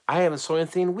person, I haven't sold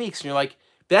anything in weeks. And you're like,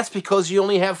 that's because you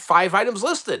only have 5 items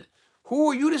listed. Who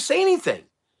are you to say anything?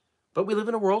 But we live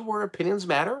in a world where opinions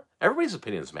matter. Everybody's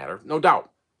opinions matter, no doubt.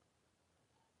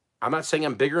 I'm not saying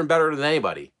I'm bigger and better than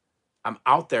anybody. I'm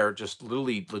out there just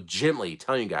literally, legitimately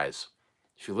telling you guys,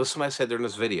 if you listen to what I said during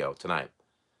this video tonight,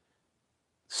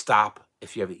 stop.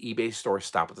 If you have an eBay store,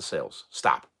 stop at the sales.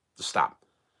 Stop. Just stop.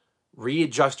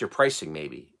 Readjust your pricing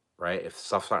maybe, right? If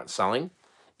stuff's not selling.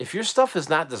 If your stuff is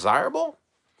not desirable,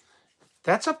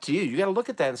 that's up to you. You got to look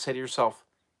at that and say to yourself,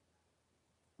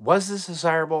 was this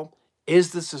desirable?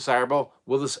 Is this desirable?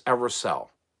 Will this ever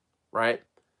sell? Right?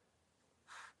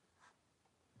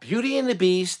 Beauty and the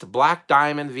Beast, Black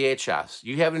Diamond VHS.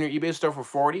 You have it in your eBay store for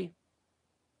 40?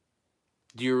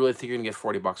 Do you really think you're going to get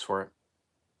 40 bucks for it?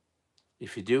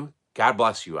 If you do, God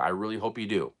bless you. I really hope you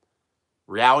do.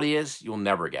 Reality is, you'll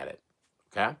never get it.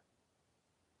 Okay?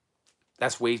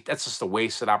 That's just a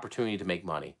wasted opportunity to make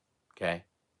money. Okay?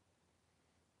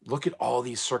 Look at all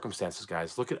these circumstances,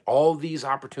 guys. Look at all these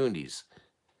opportunities.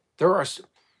 There are,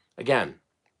 again,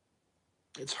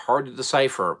 it's hard to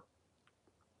decipher,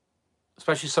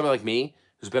 especially somebody like me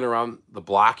who's been around the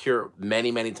block here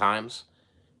many, many times,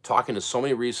 talking to so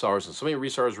many resellers, and so many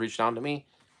resellers reached out to me.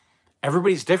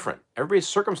 Everybody's different. Everybody's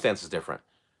circumstance is different.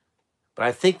 But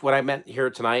I think what I meant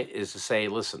here tonight is to say,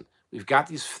 listen, we've got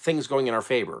these things going in our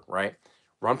favor, right?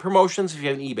 Run promotions if you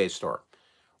have an eBay store.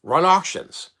 Run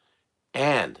auctions.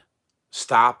 And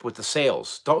stop with the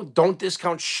sales. Don't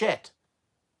discount shit.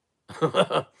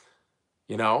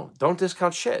 You know, don't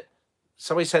discount shit.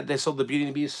 Somebody said they sold the Beauty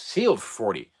and the Beast sealed for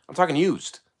 40. I'm talking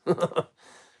used.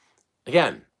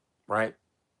 Again, right?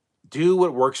 Do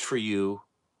what works for you.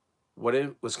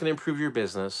 What's going to improve your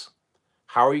business?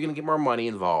 How are you going to get more money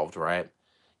involved, right?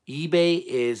 eBay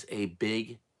is a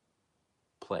big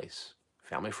place.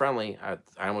 Family friendly. I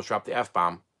almost dropped the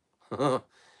F-bomb.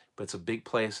 But it's a big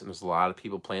place, and there's a lot of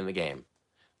people playing the game.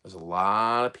 There's a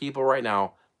lot of people right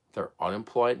now, they're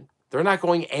unemployed. They're not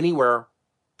going anywhere,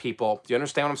 people. Do you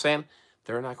understand what I'm saying?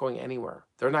 They're not going anywhere.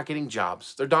 They're not getting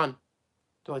jobs. They're done.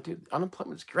 They're like, dude,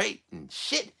 unemployment's great. And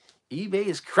shit, eBay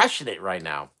is crushing it right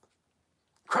now.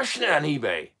 Crushing it on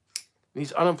eBay.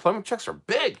 These unemployment checks are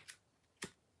big.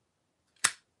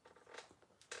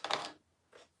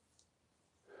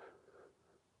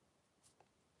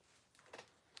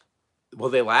 Will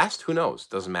they last? Who knows?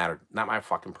 Doesn't matter. Not my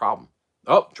fucking problem.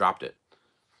 Oh, dropped it.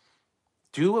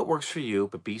 Do what works for you,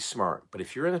 but be smart. But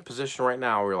if you're in a position right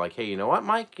now where you're like, hey, you know what,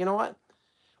 Mike? You know what?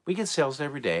 We get sales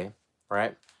every day,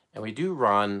 right? And we do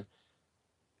run,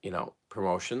 you know,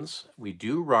 promotions. We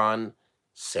do run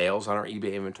sales on our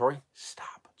eBay inventory.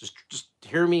 Stop. Just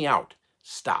hear me out.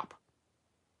 Stop.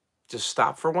 Just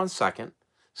stop for 1 second.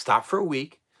 Stop for a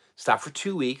week. Stop for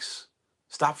 2 weeks.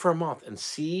 Stop for a month and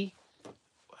see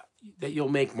that you'll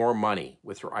make more money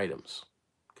with your items.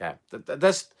 Okay?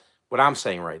 That's what I'm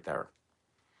saying right there.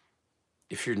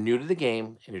 If you're new to the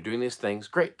game and you're doing these things,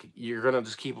 great. You're going to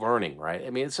just keep learning, right? I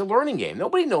mean, it's a learning game.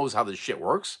 Nobody knows how this shit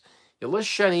works. You list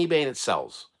shit on eBay and it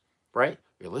sells, right?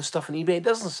 You list stuff on eBay, it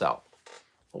doesn't sell.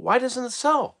 Well, why doesn't it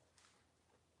sell?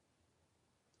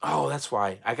 Oh, that's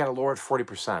why. I got to lower it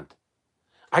 40%.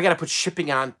 I got to put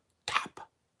shipping on top.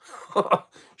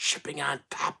 Shipping on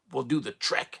top will do the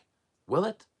trick. Will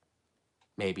it?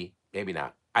 Maybe. Maybe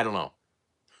not. I don't know.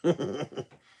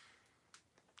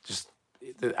 Just,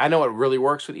 I know what really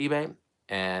works with eBay,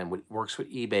 And what works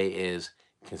with eBay is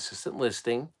consistent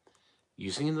listing,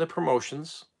 using the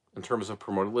promotions in terms of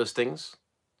promoted listings,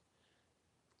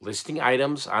 listing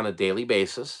items on a daily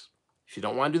basis. If you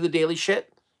don't want to do the daily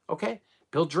shit, okay,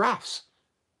 build drafts.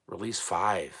 Release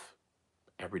 5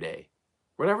 every day.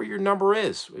 Whatever your number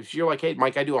is. If you're like, hey,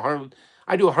 Mike, I do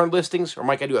 100 listings, or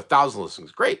Mike, I do 1,000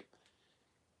 listings. Great.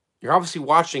 You're obviously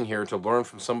watching here to learn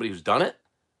from somebody who's done it.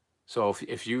 So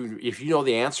if you know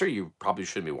the answer, you probably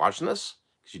shouldn't be watching this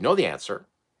because you know the answer.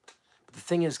 But the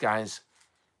thing is, guys,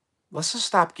 let's just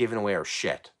stop giving away our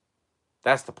shit.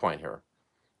 That's the point here.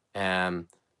 And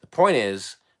the point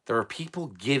is, there are people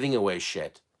giving away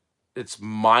shit. It's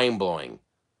mind-blowing,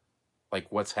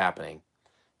 like what's happening.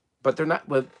 But they're not,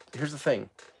 but here's the thing.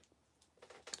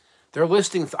 They're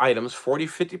listing items 40,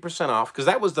 50% off, because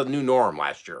that was the new norm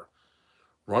last year.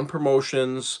 Run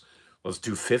promotions, let's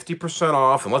do 50%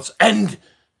 off, and let's end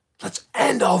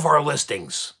all of our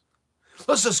listings.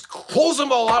 Let's just close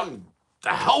them all out and the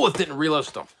hell with it and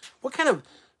relist them. What kind of,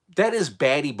 that is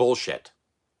baddie bullshit.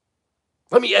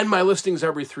 Let me end my listings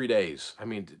every 3 days. I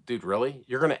mean, dude, really?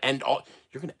 You're gonna end all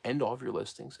of your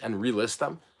listings and relist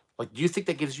them? Like, do you think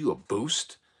that gives you a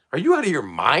boost? Are you out of your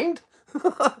mind?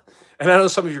 And I know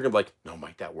some of you are gonna be like, no,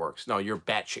 Mike, that works. No, you're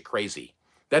batshit crazy.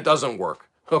 That doesn't work.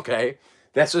 Okay?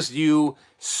 That's just you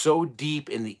so deep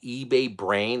in the eBay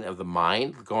brain of the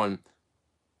mind going,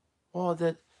 well,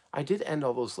 that I did end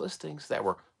all those listings that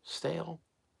were stale.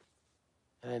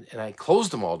 And I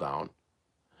closed them all down.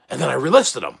 And then I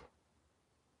relisted them.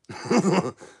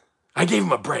 I gave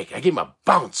him a break. I gave him a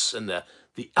bounce. And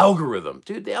the algorithm,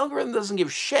 dude, the algorithm doesn't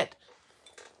give shit.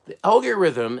 The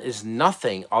algorithm is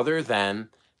nothing other than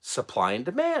supply and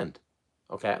demand.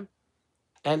 Okay?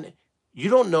 And you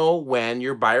don't know when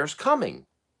your buyer's coming.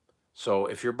 So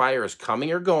if your buyer is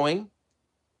coming or going,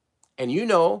 and you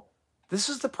know, this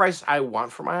is the price I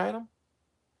want for my item,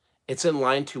 it's in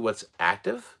line to what's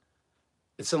active,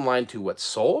 it's in line to what's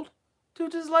sold,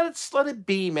 dude, just let it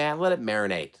be, man. Let it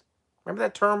marinate. Remember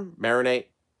that term, marinate?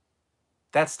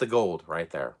 That's the gold right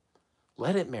there.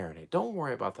 Let it marinate. Don't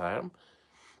worry about that item.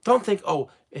 Don't think, oh,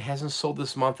 it hasn't sold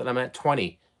this month and I'm at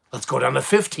 20. Let's go down to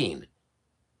 15.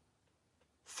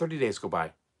 30 days go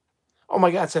by. Oh my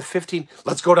God, it's at 15.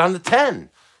 Let's go down to 10.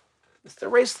 It's the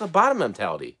race to the bottom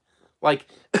mentality. Like,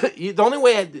 the only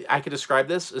way I could describe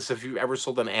this is if you've ever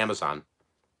sold on Amazon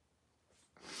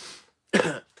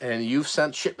and you've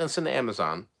sent shipments into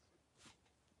Amazon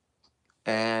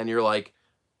and you're like,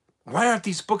 why aren't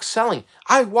these books selling?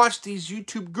 I watch these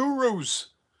YouTube gurus.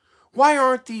 Why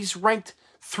aren't these ranked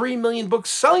 3 million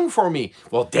books selling for me?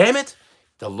 Well, damn it.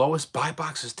 The lowest buy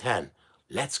box is 10.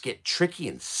 Let's get tricky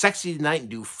and sexy tonight and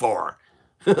do 4.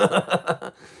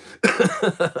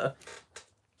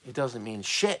 It doesn't mean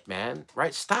shit, man.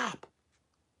 Right? Stop.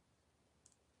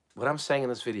 What I'm saying in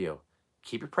this video,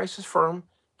 keep your prices firm,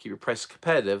 keep your prices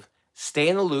competitive, stay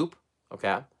in the loop,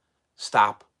 okay?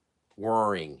 Stop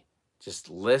worrying. Just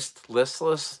list.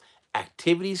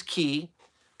 Activity's key,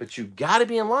 but you got to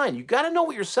be in line. You got to know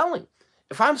what you're selling.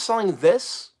 If I'm selling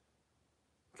this,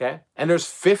 okay, and there's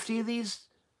 50 of these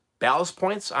ballast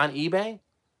points on eBay,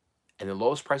 and the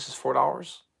lowest price is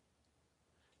 $4,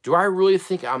 do I really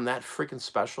think I'm that freaking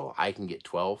special I can get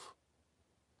 12?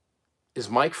 Is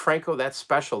Mike Franco that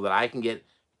special that I can get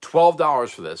 $12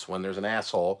 for this when there's an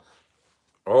asshole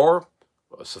or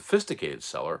a sophisticated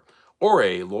seller or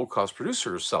a low-cost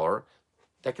producer seller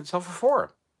that can sell for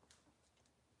 4?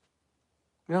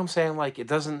 You know what I'm saying? Like, it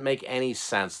doesn't make any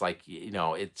sense. Like, you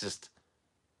know, it just,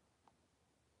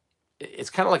 it's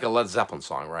kind of like a Led Zeppelin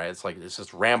song, right? It's like, it's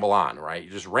just ramble on, right?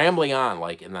 You're just rambling on,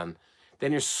 like, and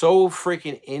then you're so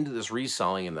freaking into this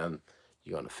reselling, and then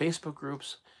you go into Facebook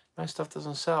groups, my stuff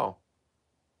doesn't sell.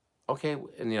 Okay,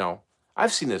 and you know,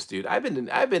 I've seen this, dude. I've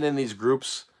been in these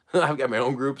groups. I've got my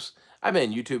own groups. I've been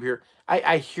on YouTube here.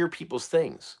 I hear people's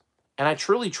things, and I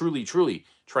truly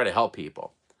try to help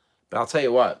people. But I'll tell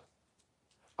you what,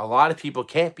 a lot of people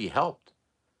can't be helped,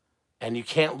 and you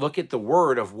can't look at the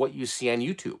word of what you see on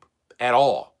YouTube at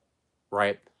all,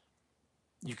 right?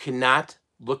 You cannot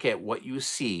look at what you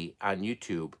see on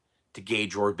YouTube to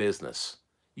gauge your business.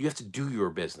 You have to do your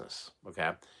business,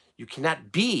 okay? You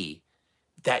cannot be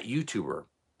that YouTuber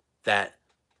that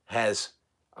has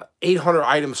 800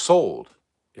 items sold.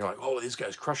 You're like, oh, this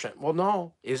guy's crushing it. Well,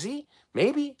 no. Is he?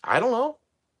 Maybe. I don't know.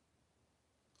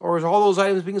 Or is all those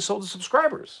items being sold to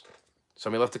subscribers?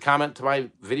 Somebody left a comment to my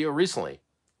video recently.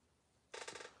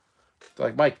 They're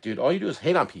like, Mike, dude, all you do is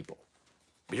hate on people.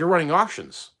 But you're running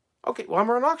auctions. Okay, well, I'm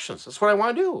running auctions. That's what I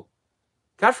want to do.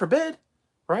 God forbid,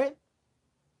 right?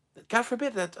 God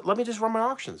forbid that. Let me just run my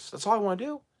auctions. That's all I want to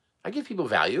do. I give people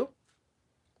value.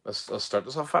 Let's start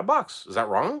this off $5. Is that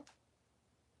wrong?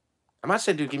 I'm not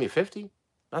saying, dude, give me 50. I'm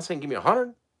not saying give me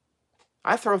 100.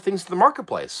 I throw things to the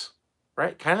marketplace,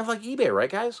 right? Kind of like eBay, right,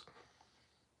 guys?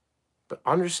 But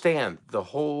understand the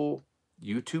whole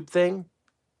YouTube thing.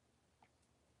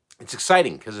 It's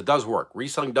exciting because it does work.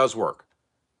 Reselling does work.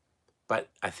 But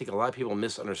I think a lot of people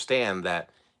misunderstand that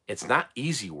it's not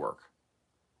easy work.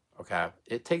 Okay?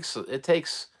 It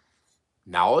takes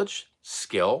knowledge,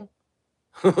 skill.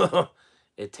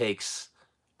 It takes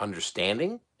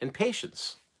understanding and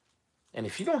patience. And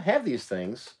if you don't have these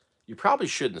things, you probably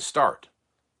shouldn't start,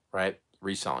 right?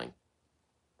 Reselling.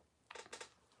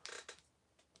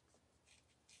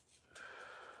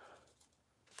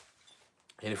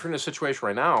 And if you're in a situation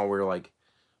right now where you're like,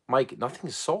 Mike, nothing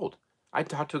is sold. I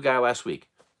talked to a guy last week,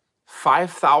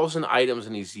 5,000 items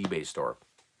in his eBay store.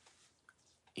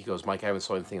 He goes, Mike, I haven't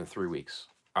sold anything in 3 weeks.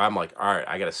 I'm like, all right,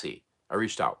 I got to see. I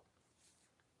reached out.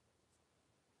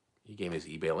 He gave me his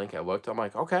eBay link. I looked. I'm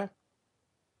like, okay.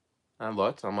 I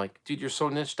looked. I'm like, dude, you're so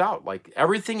niched out. Like,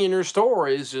 everything in your store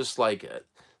is just like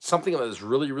something that was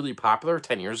really, really popular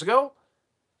 10 years ago.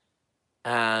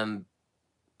 And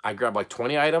I grabbed like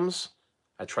 20 items.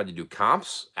 I tried to do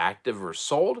comps, active or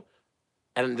sold,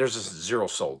 and there's just 0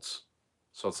 solds.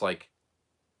 So it's like,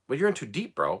 well, you're in too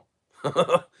deep, bro.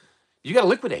 You got to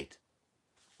liquidate.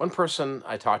 One person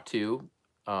I talked to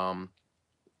about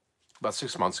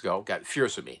 6 months ago got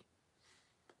furious with me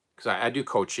because I do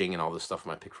coaching and all this stuff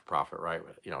in my Pick for Profit, right?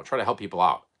 You know, try to help people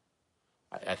out.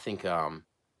 I think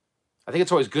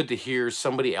it's always good to hear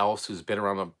somebody else who's been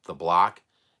around the block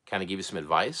kind of give you some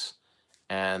advice.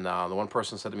 And the one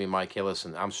person said to me, Mike, hey,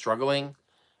 listen, I'm struggling.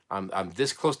 I'm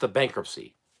this close to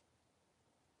bankruptcy.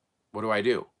 What do I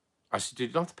do? I said, dude,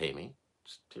 you don't have to pay me.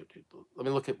 Dude, let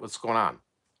me look at what's going on.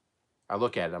 I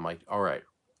look at it. I'm like, all right.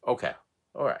 Okay.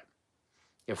 All right.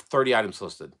 You have 30 items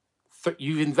listed.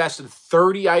 You've invested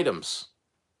 30 items.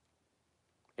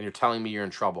 And you're telling me you're in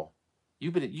trouble.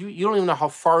 You don't even know how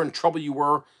far in trouble you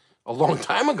were a long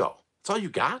time ago. That's all you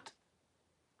got.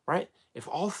 Right? If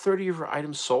all 30 of your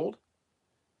items sold,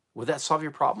 would that solve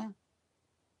your problem?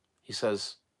 He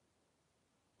says,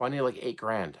 well, I need like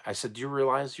 $8,000. I said, do you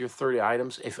realize your 30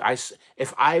 items? If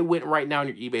I went right now in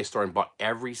your eBay store and bought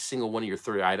every single one of your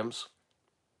 30 items,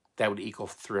 that would equal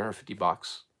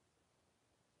 $350.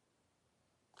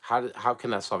 How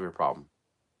can that solve your problem?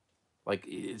 Like,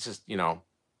 it's just, you know,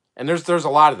 and there's a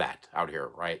lot of that out here,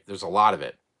 right? There's a lot of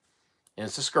it. And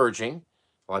it's discouraging.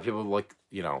 A lot of people, like,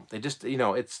 you know, they just, you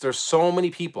know, there's so many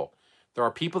people. There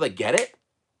are people that get it,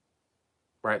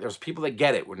 right? There's people that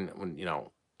get it when you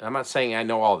know, and I'm not saying I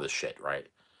know all this shit, right?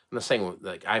 I'm not saying,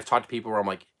 like, I've talked to people where I'm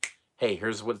like, hey,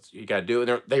 here's what you got to do.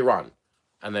 And they run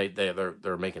and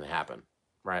they're making it happen,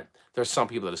 right? There's some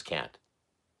people that just can't.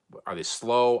 Are they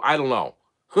slow? I don't know.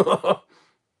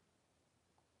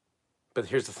 But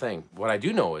here's the thing. What I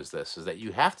do know is this, is that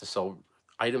you have to sell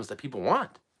items that people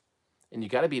want. And you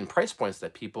got to be in price points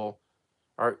that people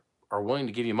are willing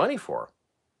to give you money for.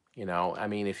 You know, I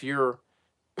mean, if you're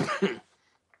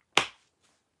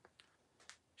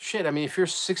shit, I mean, if you're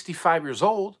 65 years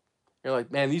old, you're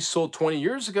like, man, these sold 20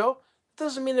 years ago. It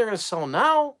doesn't mean they're going to sell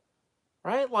now,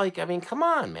 right? Like, I mean, come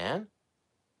on, man.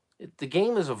 The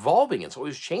game is evolving. It's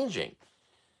always changing.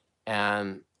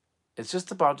 And it's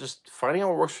just about just finding out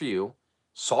what works for you,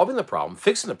 solving the problem,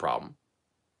 fixing the problem,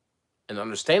 and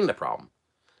understanding the problem.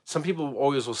 Some people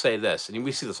always will say this, and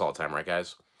we see this all the time, right,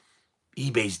 guys?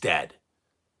 eBay's dead.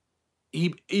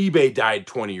 eBay died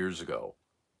 20 years ago.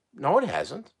 No, it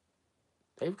hasn't.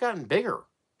 They've gotten bigger,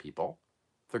 people.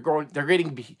 They're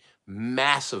getting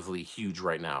massively huge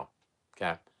right now.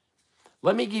 Okay.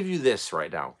 Let me give you this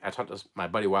right now. I talked to my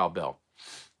buddy Wild Bill.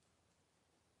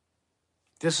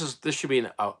 This should be an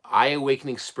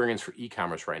eye-awakening experience for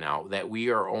e-commerce right now, that we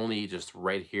are only just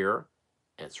right here,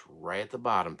 and it's right at the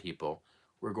bottom, people.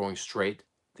 We're going straight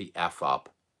the F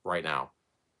up right now.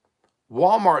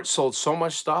 Walmart sold so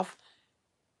much stuff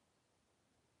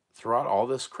throughout all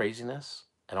this craziness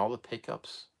and all the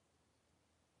pickups.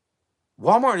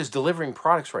 Walmart is delivering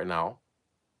products right now.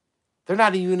 They're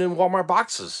not even in Walmart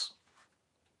boxes.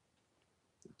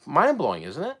 Mind-blowing,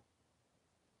 isn't it?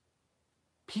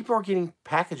 People are getting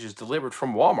packages delivered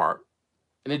from Walmart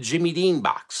in a Jimmy Dean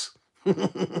box.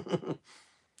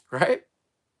 Right?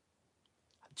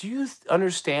 Do you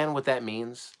understand what that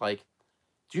means? Like,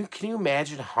 can you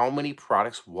imagine how many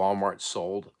products Walmart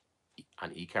sold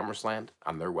on e-commerce land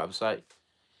on their website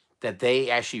that they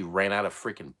actually ran out of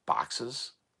freaking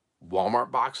boxes?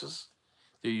 Walmart boxes?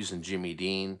 They're using Jimmy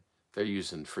Dean. They're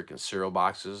using freaking cereal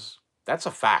boxes. That's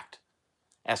a fact.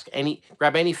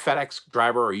 Grab any FedEx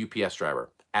driver or UPS driver.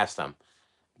 Ask them,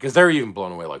 because they're even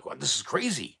blown away. Like, what? This is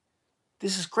crazy.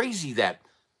 This is crazy that,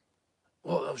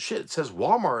 well, oh, shit, it says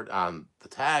Walmart on the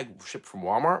tag, shipped from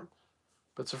Walmart,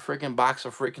 but it's a freaking box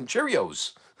of freaking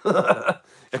Cheerios.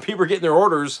 And people are getting their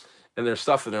orders and their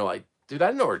stuff, and they're like, dude, I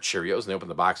didn't order Cheerios. And they open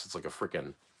the box, it's like a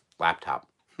freaking laptop.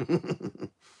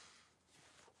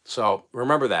 So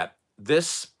remember that.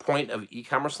 This point of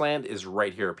e-commerce land is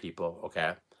right here, people,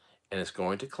 okay? And it's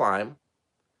going to climb.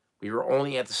 We were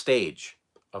only at the stage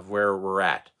of where we're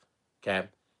at, okay?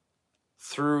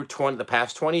 Through the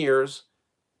past 20 years,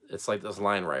 it's like this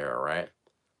line right here, right?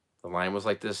 The line was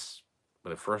like this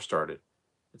when it first started.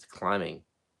 It's climbing.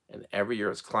 And every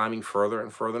year it's climbing further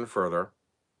and further and further.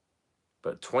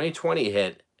 But 2020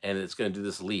 hit, and it's going to do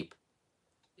this leap.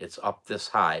 It's up this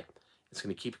high. It's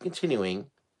going to keep continuing.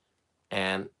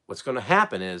 And what's going to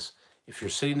happen is, if you're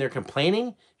sitting there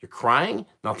complaining, you're crying,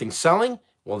 nothing's selling,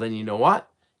 well, then you know what?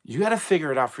 You got to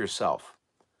figure it out for yourself.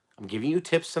 I'm giving you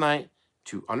tips tonight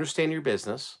to understand your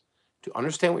business, to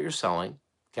understand what you're selling,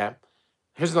 okay?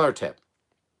 Here's another tip.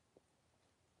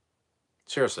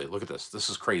 Seriously, look at this. This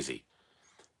is crazy.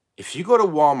 If you go to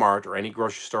Walmart or any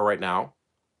grocery store right now,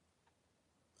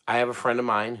 I have a friend of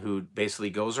mine who basically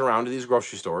goes around to these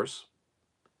grocery stores,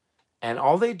 and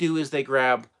all they do is they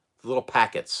grab the little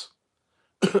packets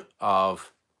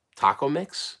of taco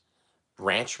mix,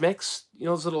 ranch mix, you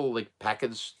know, those little like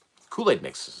packaged Kool-Aid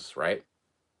mixes, right?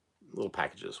 Little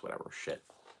packages, whatever, shit.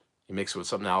 You mix it with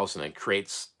something else and it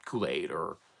creates Kool-Aid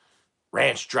or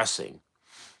ranch dressing.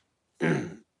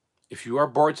 If you are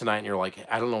bored tonight and you're like,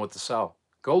 I don't know what to sell,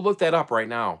 go look that up right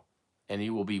now, and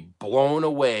you will be blown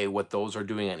away what those are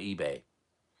doing on eBay.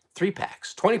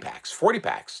 3-packs, 20-packs,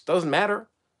 40-packs, doesn't matter,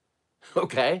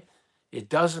 okay? It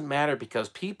doesn't matter, because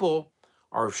people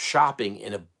are shopping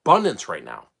in abundance right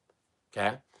now,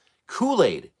 okay?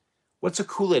 Kool-Aid. What's a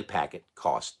Kool-Aid packet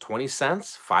cost? 20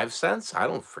 cents? 5 cents? I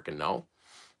don't freaking know.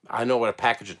 I know what a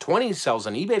package of 20 sells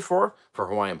on eBay for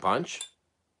Hawaiian Punch.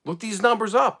 Look these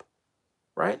numbers up,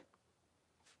 right?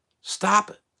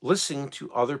 Stop listening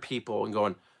to other people and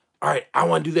going, all right, I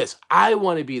want to do this. I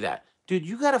want to be that. Dude,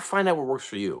 you got to find out what works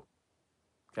for you,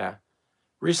 okay?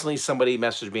 Recently, somebody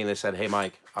messaged me and they said, hey,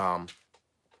 Mike, I'm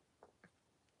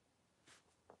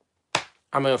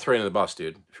going to throw you in the bus,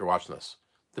 dude, if you're watching this.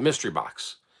 The mystery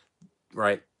box,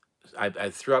 right? I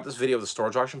threw out this video of the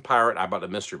storage auction pirate. I bought a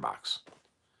mystery box.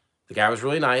 The guy was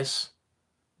really nice,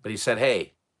 but he said,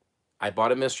 hey, I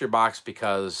bought a mystery box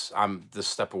because I'm this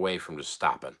step away from just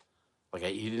stopping. Like,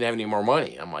 he didn't have any more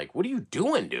money. I'm like, what are you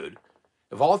doing, dude?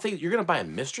 Of all things, you're going to buy a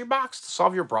mystery box to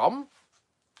solve your problem?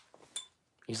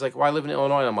 He's like, well, I live in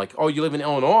Illinois. And I'm like, oh, you live in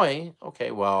Illinois?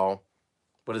 Okay, well,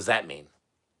 what does that mean?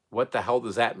 What the hell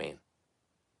does that mean?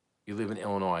 You live in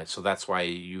Illinois, so that's why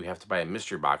you have to buy a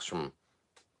mystery box from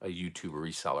a YouTube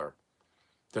reseller.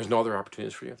 There's no other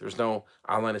opportunities for you. There's no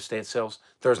online estate sales.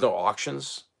 There's no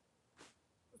auctions.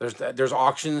 There's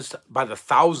auctions by the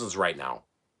thousands right now,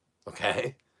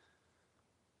 okay?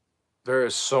 There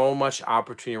is so much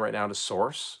opportunity right now to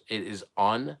source. It is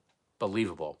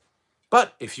unbelievable.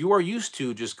 But if you are used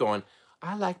to just going,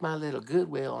 I like my little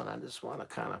Goodwill and I just want to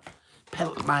kind of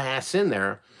pedal my ass in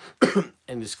there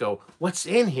and just go, what's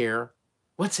in here?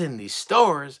 What's in these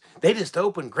stores? They just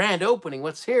opened, grand opening.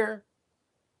 What's here?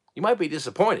 You might be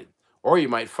disappointed. Or you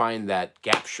might find that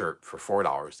Gap shirt for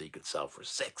 $4 that you could sell for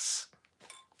 $6.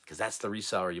 Because that's the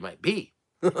reseller you might be.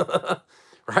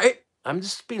 Right? I'm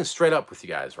just being straight up with you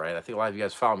guys, right? I think a lot of you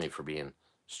guys follow me for being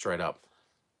straight up.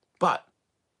 But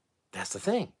that's the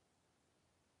thing.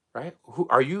 Right? Who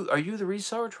are you the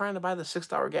reseller trying to buy the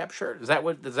 $6 Gap shirt? Is that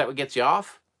what gets you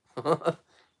off?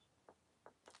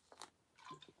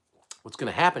 What's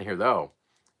going to happen here, though,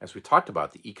 as we talked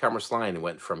about, the e-commerce line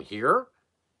went from here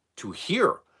to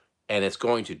here, and it's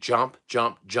going to jump,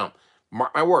 jump, jump.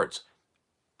 Mark my words.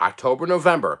 October,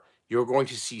 November, you're going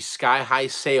to see sky-high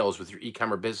sales with your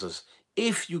e-commerce business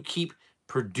if you keep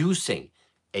producing,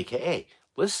 aka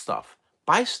list stuff,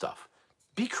 buy stuff,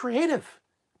 be creative,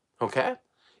 okay?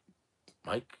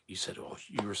 Mike, you said, oh,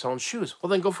 you were selling shoes. Well,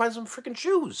 then go find some freaking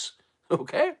shoes,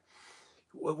 okay?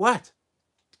 What?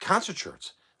 Concert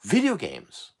shirts, video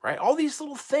games, right? All these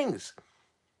little things.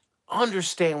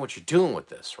 Understand what you're doing with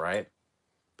this, right?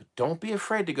 But don't be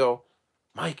afraid to go,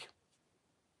 Mike,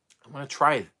 I'm going to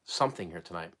try something here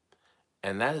tonight.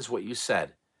 And that is what you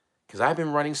said. Because I've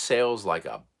been running sales like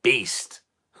a beast.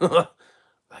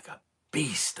 Like a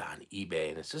beast on eBay.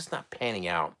 And it's just not panning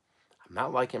out. I'm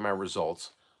not liking my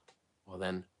results. Well,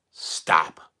 then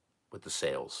stop with the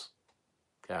sales.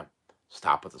 Okay?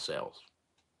 Stop with the sales.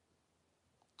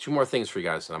 2 more things for you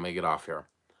guys, and I'm going to get off here.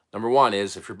 Number 1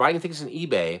 is, if you're buying things on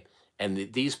eBay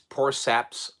and these poor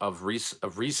saps of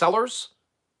resellers,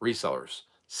 resellers,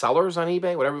 sellers on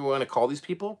eBay, whatever we want to call these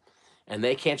people, and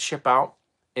they can't ship out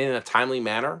in a timely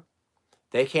manner,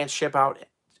 they can't ship out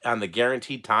on the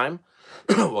guaranteed time,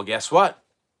 well, guess what?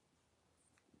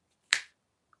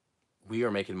 We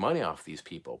are making money off these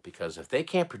people, because if they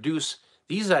can't produce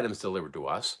these items delivered to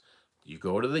us, you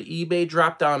go to the eBay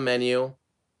drop-down menu,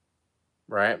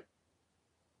 right?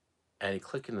 And you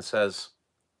click and it says,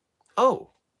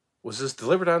 oh, was this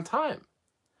delivered on time?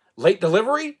 Late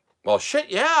delivery? Well, shit,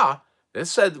 yeah. It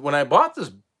said when I bought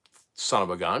this son of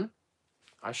a gun,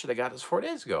 I should have got this 4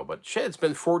 days ago. But shit, it's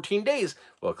been 14 days.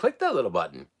 Well, click that little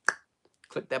button.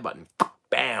 Click that button.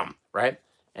 Bam, right?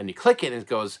 And you click it and it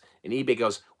goes, and eBay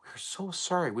goes, we're so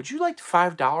sorry. Would you like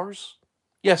 $5?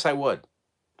 Yes, I would.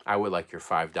 I would like your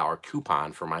 $5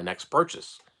 coupon for my next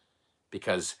purchase,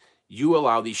 because you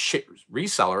allow these shit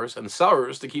resellers and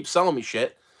sellers to keep selling me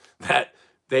shit that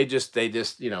they just,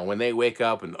 you know, when they wake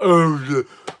up and, oh,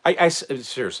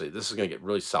 seriously, this is going to get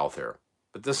really south here,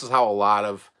 but this is how a lot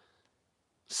of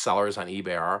sellers on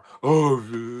eBay are.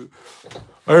 Oh,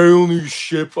 I only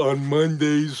ship on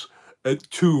Mondays at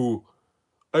 2.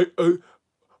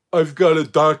 I've got a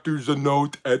doctor's a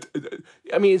note at.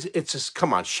 I mean, it's just,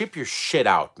 come on, ship your shit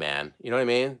out, man. You know what I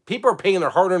mean? People are paying their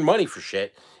hard-earned money for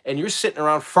shit, and you're sitting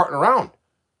around farting around.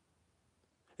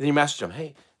 Then you message them,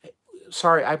 hey,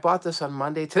 sorry, I bought this on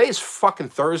Monday. Today's fucking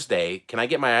Thursday. Can I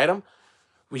get my item?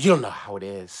 Well, you don't know how it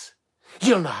is.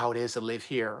 You don't know how it is to live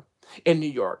here in New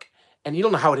York, and you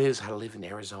don't know how it is how to live in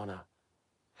Arizona.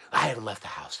 I haven't left the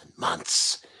house in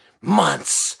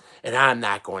months. And I'm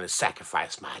not going to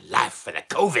sacrifice my life for the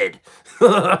COVID.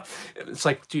 It's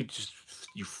like, dude, just,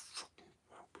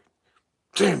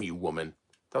 damn you, woman.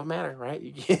 Don't matter, right?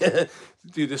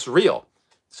 Dude, this is real.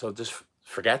 So just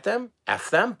forget them,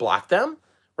 F them, block them,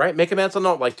 right? Make a mental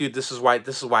note, like, dude, this is why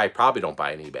I probably don't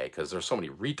buy on eBay, because there's so many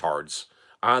retards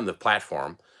on the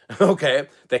platform, okay,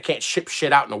 that can't ship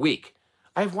shit out in a week.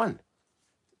 I have one.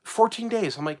 14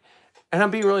 days. I'm like, and I'm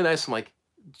being really nice. I'm like,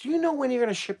 do you know when you're going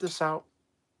to ship this out?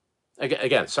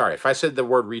 Again, sorry if I said the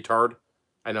word retard.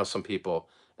 I know some people.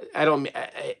 I don't mean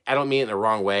it in the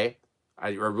wrong way. I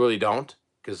really don't,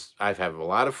 because I have a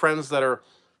lot of friends that are,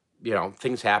 you know,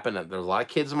 things happen. There's a lot of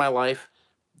kids in my life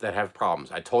that have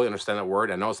problems. I totally understand that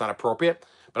word. I know it's not appropriate,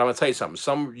 but I'm gonna tell you something.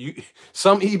 Some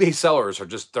eBay sellers are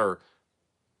just,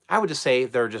 I would just say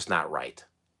they're just not right.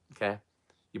 Okay,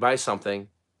 you buy something.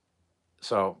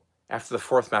 So after the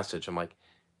fourth message, I'm like,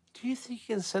 do you think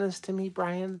you can send this to me,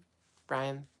 Brian?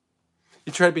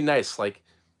 You try to be nice, like,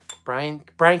 Brian,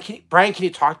 can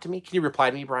you talk to me? Can you reply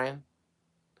to me, Brian?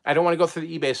 I don't want to go through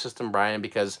the eBay system, Brian,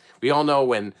 because we all know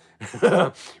when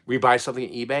we buy something on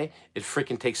eBay, it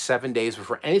freaking takes 7 days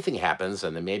before anything happens,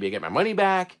 and then maybe I get my money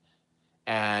back,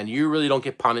 and you really don't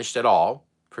get punished at all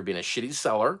for being a shitty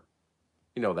seller.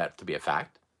 You know that to be a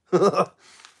fact. But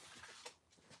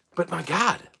my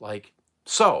God, like,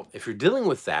 so if you're dealing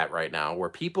with that right now, where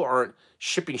people aren't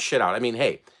shipping shit out, I mean,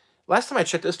 hey, last time I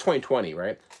checked, this 2020,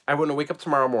 right? I want to wake up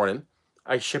tomorrow morning.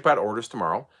 I ship out orders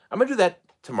tomorrow. I'm going to do that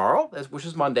tomorrow, which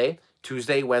is Monday,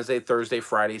 Tuesday, Wednesday, Thursday,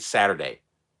 Friday, Saturday.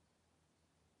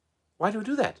 Why do I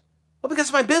do that? Well, because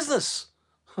it's my business.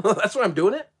 That's why I'm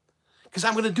doing it. Because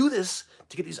I'm going to do this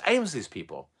to get these items to these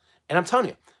people. And I'm telling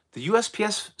you, the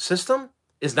USPS system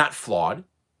is not flawed.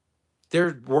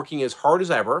 They're working as hard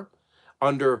as ever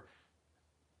under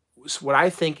what I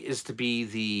think is to be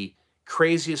the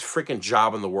craziest freaking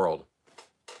job in the world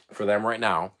for them right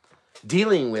now,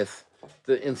 dealing with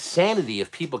the insanity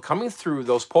of people coming through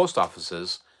those post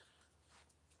offices,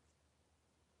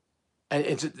 and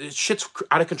it's shit's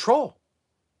out of control.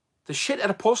 The shit at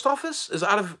a post office is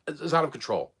out of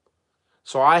control.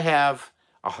 So I have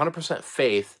 100%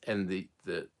 faith in the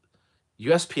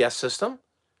USPS system,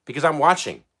 because I'm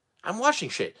watching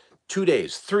shit. 2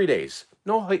 days, 3 days,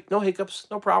 no hiccups,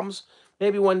 no problems.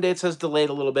 Maybe one day it says delayed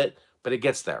a little bit, but it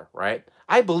gets there, right?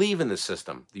 I believe in this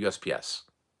system, the USPS.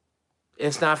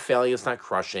 It's not failing, it's not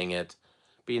crushing it.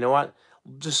 But you know what?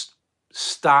 Just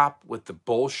stop with the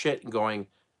bullshit and going,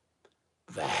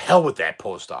 the hell with that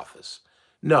post office.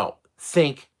 No,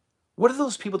 think, what are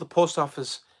those people at the post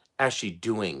office actually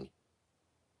doing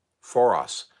for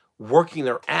us? Working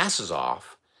their asses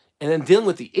off, and then dealing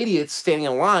with the idiots standing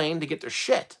in line to get their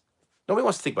shit. Nobody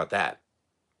wants to think about that.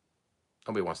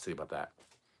 Nobody wants to think about that.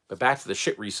 But back to the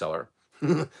shit reseller,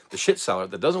 the shit seller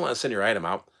that doesn't want to send your item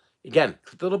out. Again,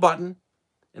 click the little button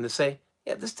and to say,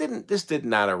 yeah, this did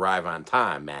not arrive on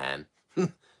time, man.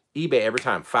 eBay every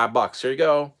time, $5. Here you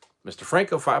go. Mr.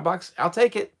 Franco, $5. I'll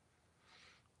take it.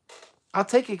 I'll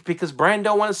take it, because Brian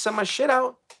don't want to send my shit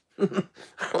out.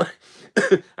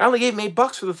 I only gave him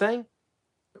 $8 for the thing.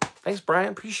 Thanks, Brian.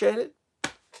 Appreciate it.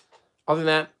 Other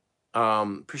than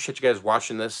that, appreciate you guys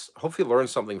watching this. Hopefully you learned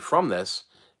something from this.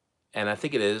 And I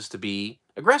think it is to be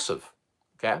aggressive.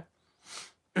 Okay?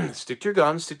 Stick to your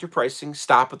guns, stick to your pricing,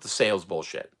 stop with the sales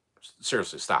bullshit.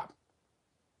 Seriously, stop.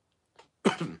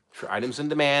 If your item's in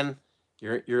demand,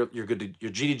 you're good to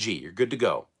you're G to G, you're good to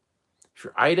go. If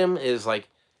your item is like,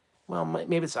 well,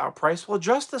 maybe it's outpriced, well,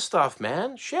 adjust the stuff,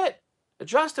 man. Shit.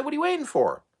 Adjust it. What are you waiting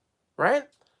for? Right?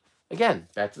 Again,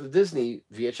 back to the Disney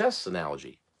VHS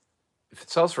analogy. If it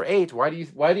sells for 8, why do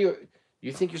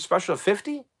you think you're special at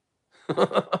 50?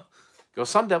 Go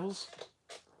Sun Devils,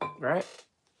 right?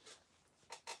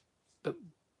 But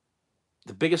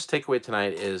the biggest takeaway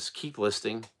tonight is keep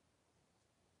listing,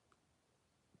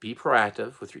 be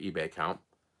proactive with your eBay account,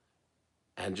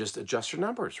 and just adjust your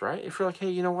numbers, right? If you're like, hey,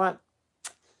 you know what?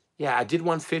 Yeah, I did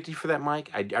 150 for that mic.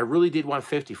 I really did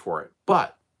 150 for it,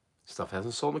 but stuff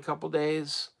hasn't sold in a couple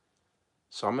days,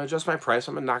 so I'm gonna adjust my price.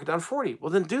 I'm gonna knock it down 40. Well,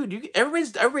 then, dude,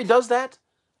 everybody does that.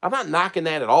 I'm not knocking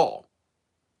that at all.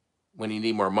 When you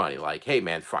need more money, like, hey,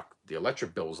 man, fuck, the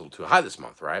electric bill was a little too high this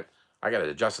month, right? I got to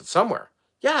adjust it somewhere.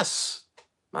 Yes.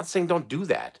 I'm not saying don't do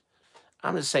that.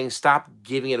 I'm just saying stop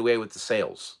giving it away with the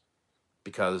sales.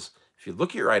 Because if you look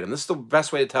at your item, this is the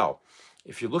best way to tell.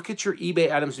 If you look at your eBay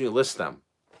items and you list them,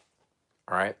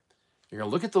 all right, you're going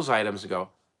to look at those items and go,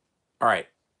 all right,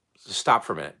 just stop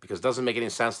for a minute, because it doesn't make any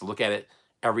sense to look at it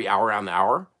every hour on the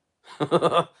hour.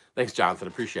 Thanks, Jonathan.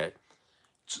 Appreciate it.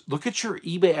 Look at your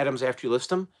eBay items after you list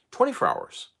them, 24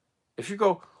 hours. If you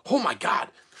go, oh my God,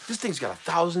 this thing's got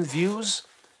 1,000 views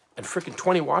and freaking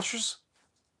 20 watchers,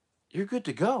 you're good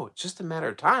to go. It's just a matter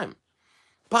of time.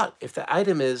 But if the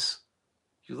item is,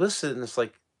 you list it and it's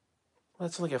like, well,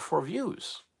 it's only got 4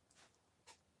 views.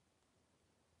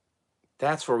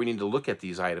 That's where we need to look at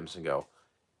these items and go,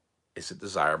 is it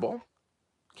desirable?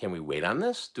 Can we wait on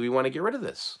this? Do we want to get rid of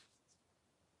this?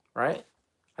 Right?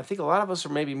 I think a lot of us are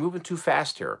maybe moving too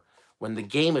fast here when the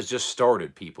game has just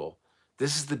started, people.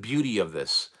 This is the beauty of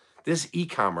this. This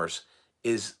e-commerce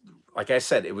is, like I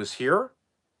said, it was here,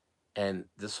 and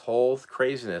this whole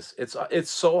craziness,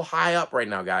 it's so high up right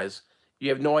now, guys. You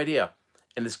have no idea.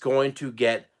 And it's going to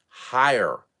get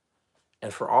higher.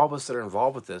 And for all of us that are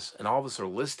involved with this, and all of us that are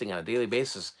listing on a daily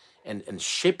basis and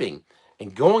shipping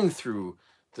and going through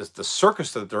the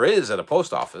circus that there is at a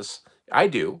post office, I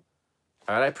do.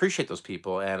 And I appreciate those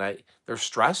people, and they're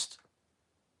stressed,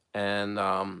 and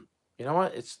you know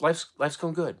what? It's life's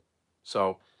going good.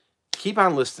 So keep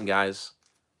on listing, guys.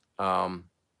 Keep on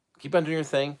doing your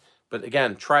thing. But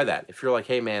again, try that. If you're like,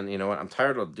 hey man, you know what? I'm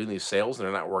tired of doing these sales and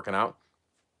they're not working out.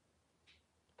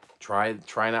 Try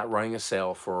not running a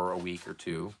sale for a week or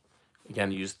two.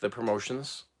 Again, use the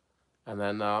promotions, and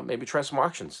then maybe try some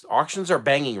auctions. Auctions are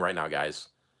banging right now, guys.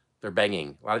 They're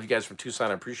banging. A lot of you guys from Tucson,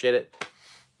 I appreciate it.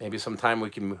 Maybe sometime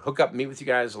we can hook up, meet with you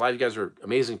guys. A lot of you guys are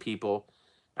amazing people.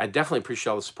 I definitely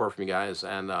appreciate all the support from you guys.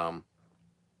 And I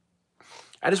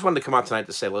just wanted to come out tonight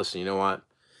to say, listen, you know what?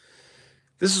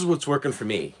 This is what's working for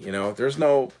me. You know, there's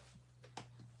no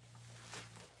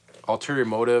ulterior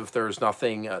motive. There's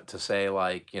nothing to say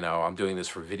like, you know, I'm doing this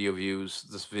for video views.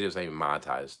 This video's not even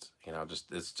monetized. You know,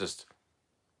 it's just,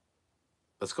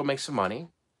 let's go make some money.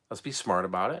 Let's be smart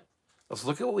about it. Let's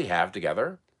look at what we have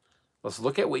together. Let's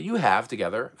look at what you have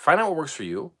together, find out what works for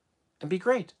you, and be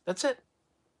great. That's it,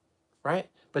 right?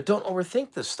 But don't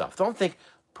overthink this stuff. Don't think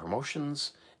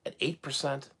promotions at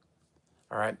 8%,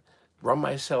 all right? Run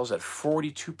my sales at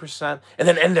 42%, and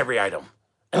then end every item.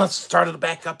 And let's start it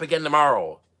back up again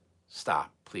tomorrow.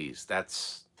 Stop, please.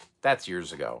 That's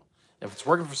years ago. If it's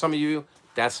working for some of you,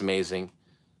 that's amazing.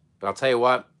 But I'll tell you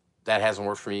what, that hasn't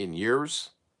worked for me in years.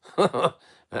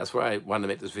 That's why I wanted to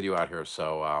make this video out here.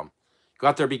 So, go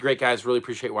out there, be great, guys. Really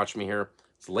appreciate watching me here.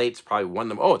 It's late. It's probably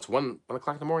it's 1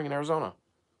 o'clock in the morning in Arizona.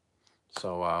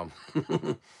 So,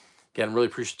 again, really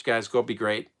appreciate you guys. Go be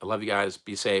great. I love you guys.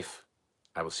 Be safe.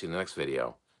 I will see you in the next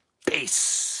video.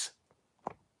 Peace.